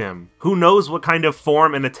fought him? Who knows what kind of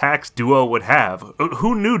form and attacks Duo would have?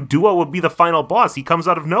 Who knew Duo would be the final boss? He comes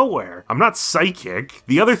out of nowhere. I'm not psychic.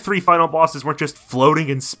 The other 3 final bosses weren't just floating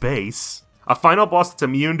in space. A final boss that's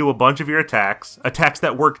immune to a bunch of your attacks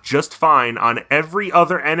that work just fine on every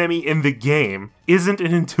other enemy in the game, isn't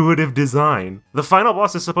an intuitive design. The final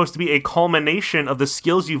boss is supposed to be a culmination of the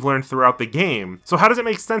skills you've learned throughout the game. So how does it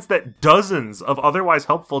make sense that dozens of otherwise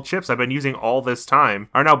helpful chips I've been using all this time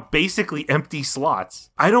are now basically empty slots?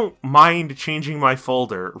 I don't mind changing my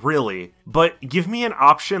folder, really, but give me an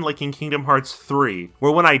option like in Kingdom Hearts 3,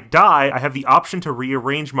 where when I die, I have the option to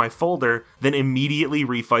rearrange my folder, then immediately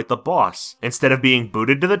refight the boss, instead of being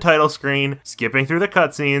booted to the title screen, skipping through the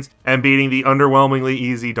cutscenes, and beating the underwhelmingly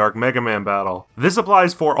easy Dark Mega Man battle. This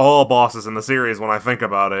applies for all bosses in the series when I think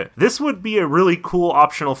about it. This would be a really cool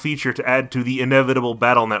optional feature to add to the inevitable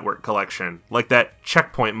Battle Network collection, like that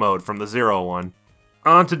checkpoint mode from the Zero one.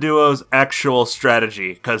 On to Duo's actual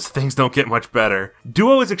strategy, cause things don't get much better.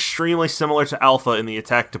 Duo is extremely similar to Alpha in the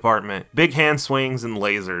attack department. Big hand swings and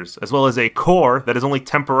lasers, as well as a core that is only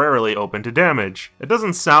temporarily open to damage. It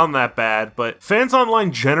doesn't sound that bad, but fans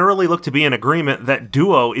online generally look to be in agreement that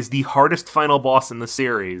Duo is the hardest final boss in the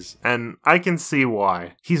series, and I can see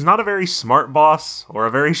why. He's not a very smart boss, or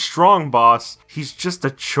a very strong boss, he's just a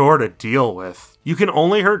chore to deal with. You can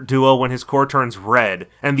only hurt Duo when his core turns red,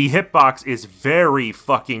 and the hitbox is very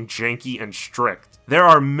fucking janky and strict. There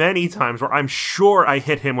are many times where I'm sure I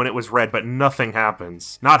hit him when it was red, but nothing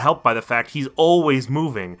happens. Not helped by the fact he's always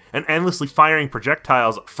moving, and endlessly firing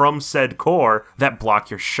projectiles from said core that block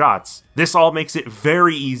your shots. This all makes it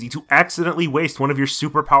very easy to accidentally waste one of your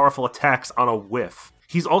super powerful attacks on a whiff.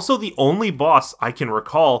 He's also the only boss I can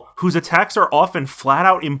recall whose attacks are often flat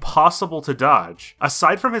out impossible to dodge.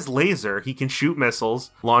 Aside from his laser, he can shoot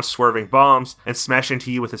missiles, launch swerving bombs, and smash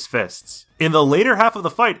into you with his fists. In the later half of the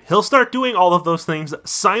fight, he'll start doing all of those things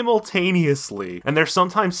simultaneously, and there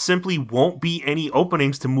sometimes simply won't be any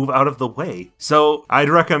openings to move out of the way. So I'd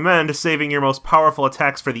recommend saving your most powerful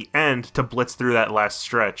attacks for the end to blitz through that last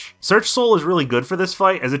stretch. Search Soul is really good for this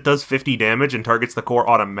fight as it does 50 damage and targets the core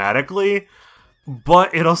automatically,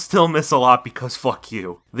 but it'll still miss a lot because fuck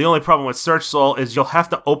you. The only problem with Search Sol is you'll have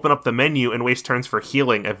to open up the menu and waste turns for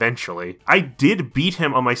healing eventually. I did beat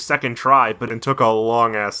him on my second try, but it took a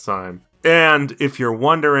long ass time. And if you're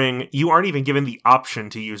wondering, you aren't even given the option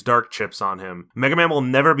to use Dark Chips on him. Mega Man will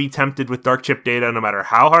never be tempted with Dark Chip data no matter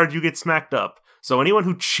how hard you get smacked up. So anyone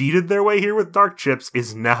who cheated their way here with Dark Chips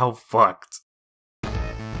is now fucked.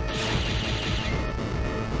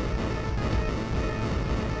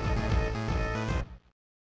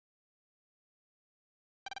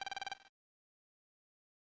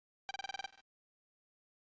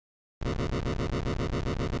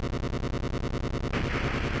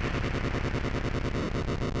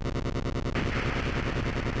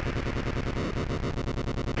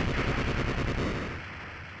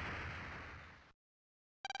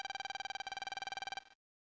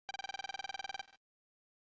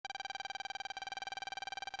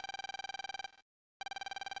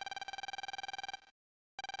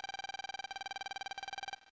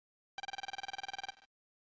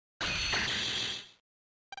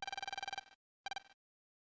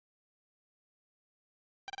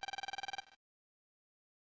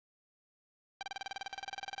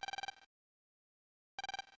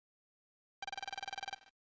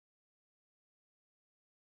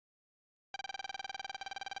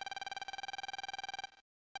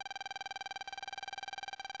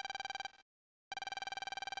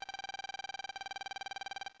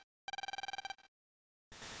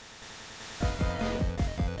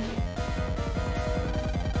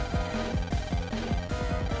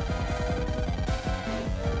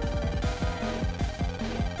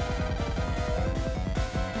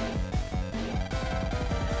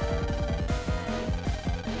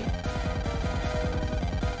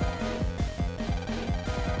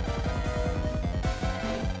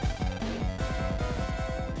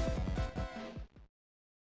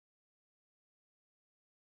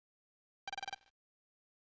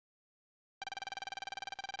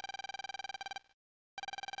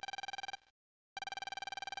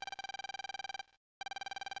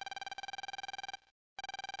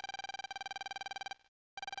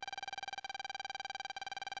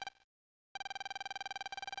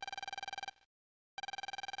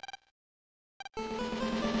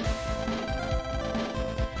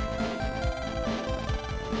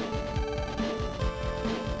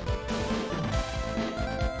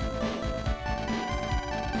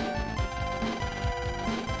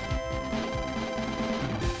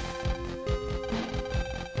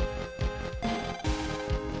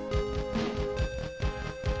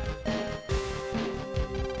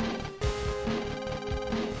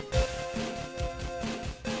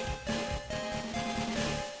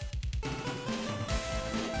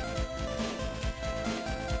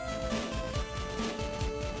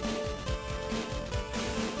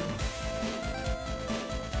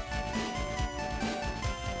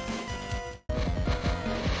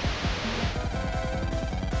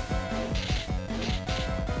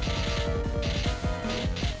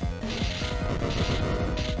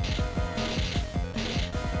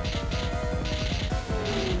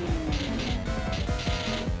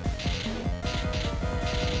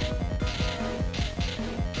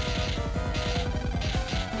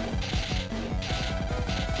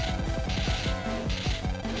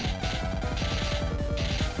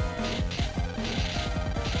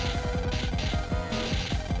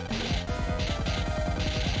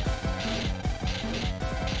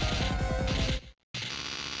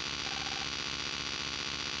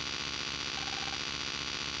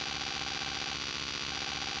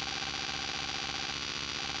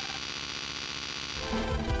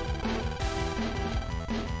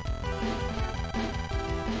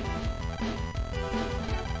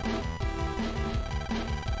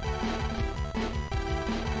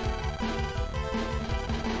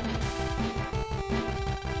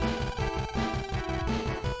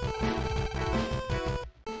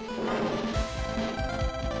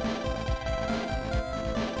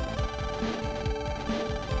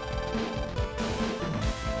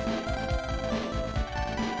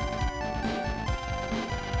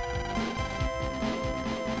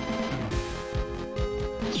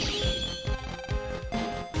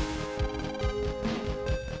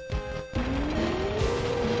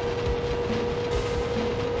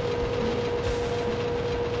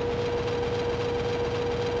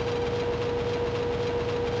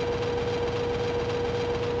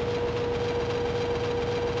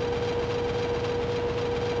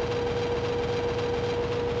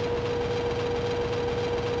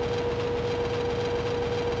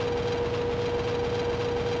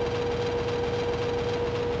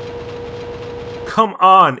 Come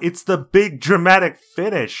on, it's the big dramatic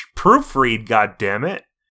finish. Proofread, goddammit.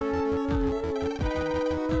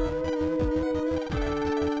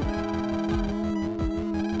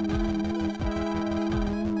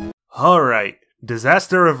 Alright,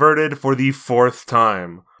 disaster averted for the 4th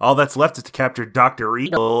time. All that's left is to capture Dr.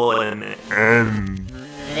 Evil and end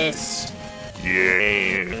this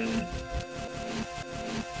game.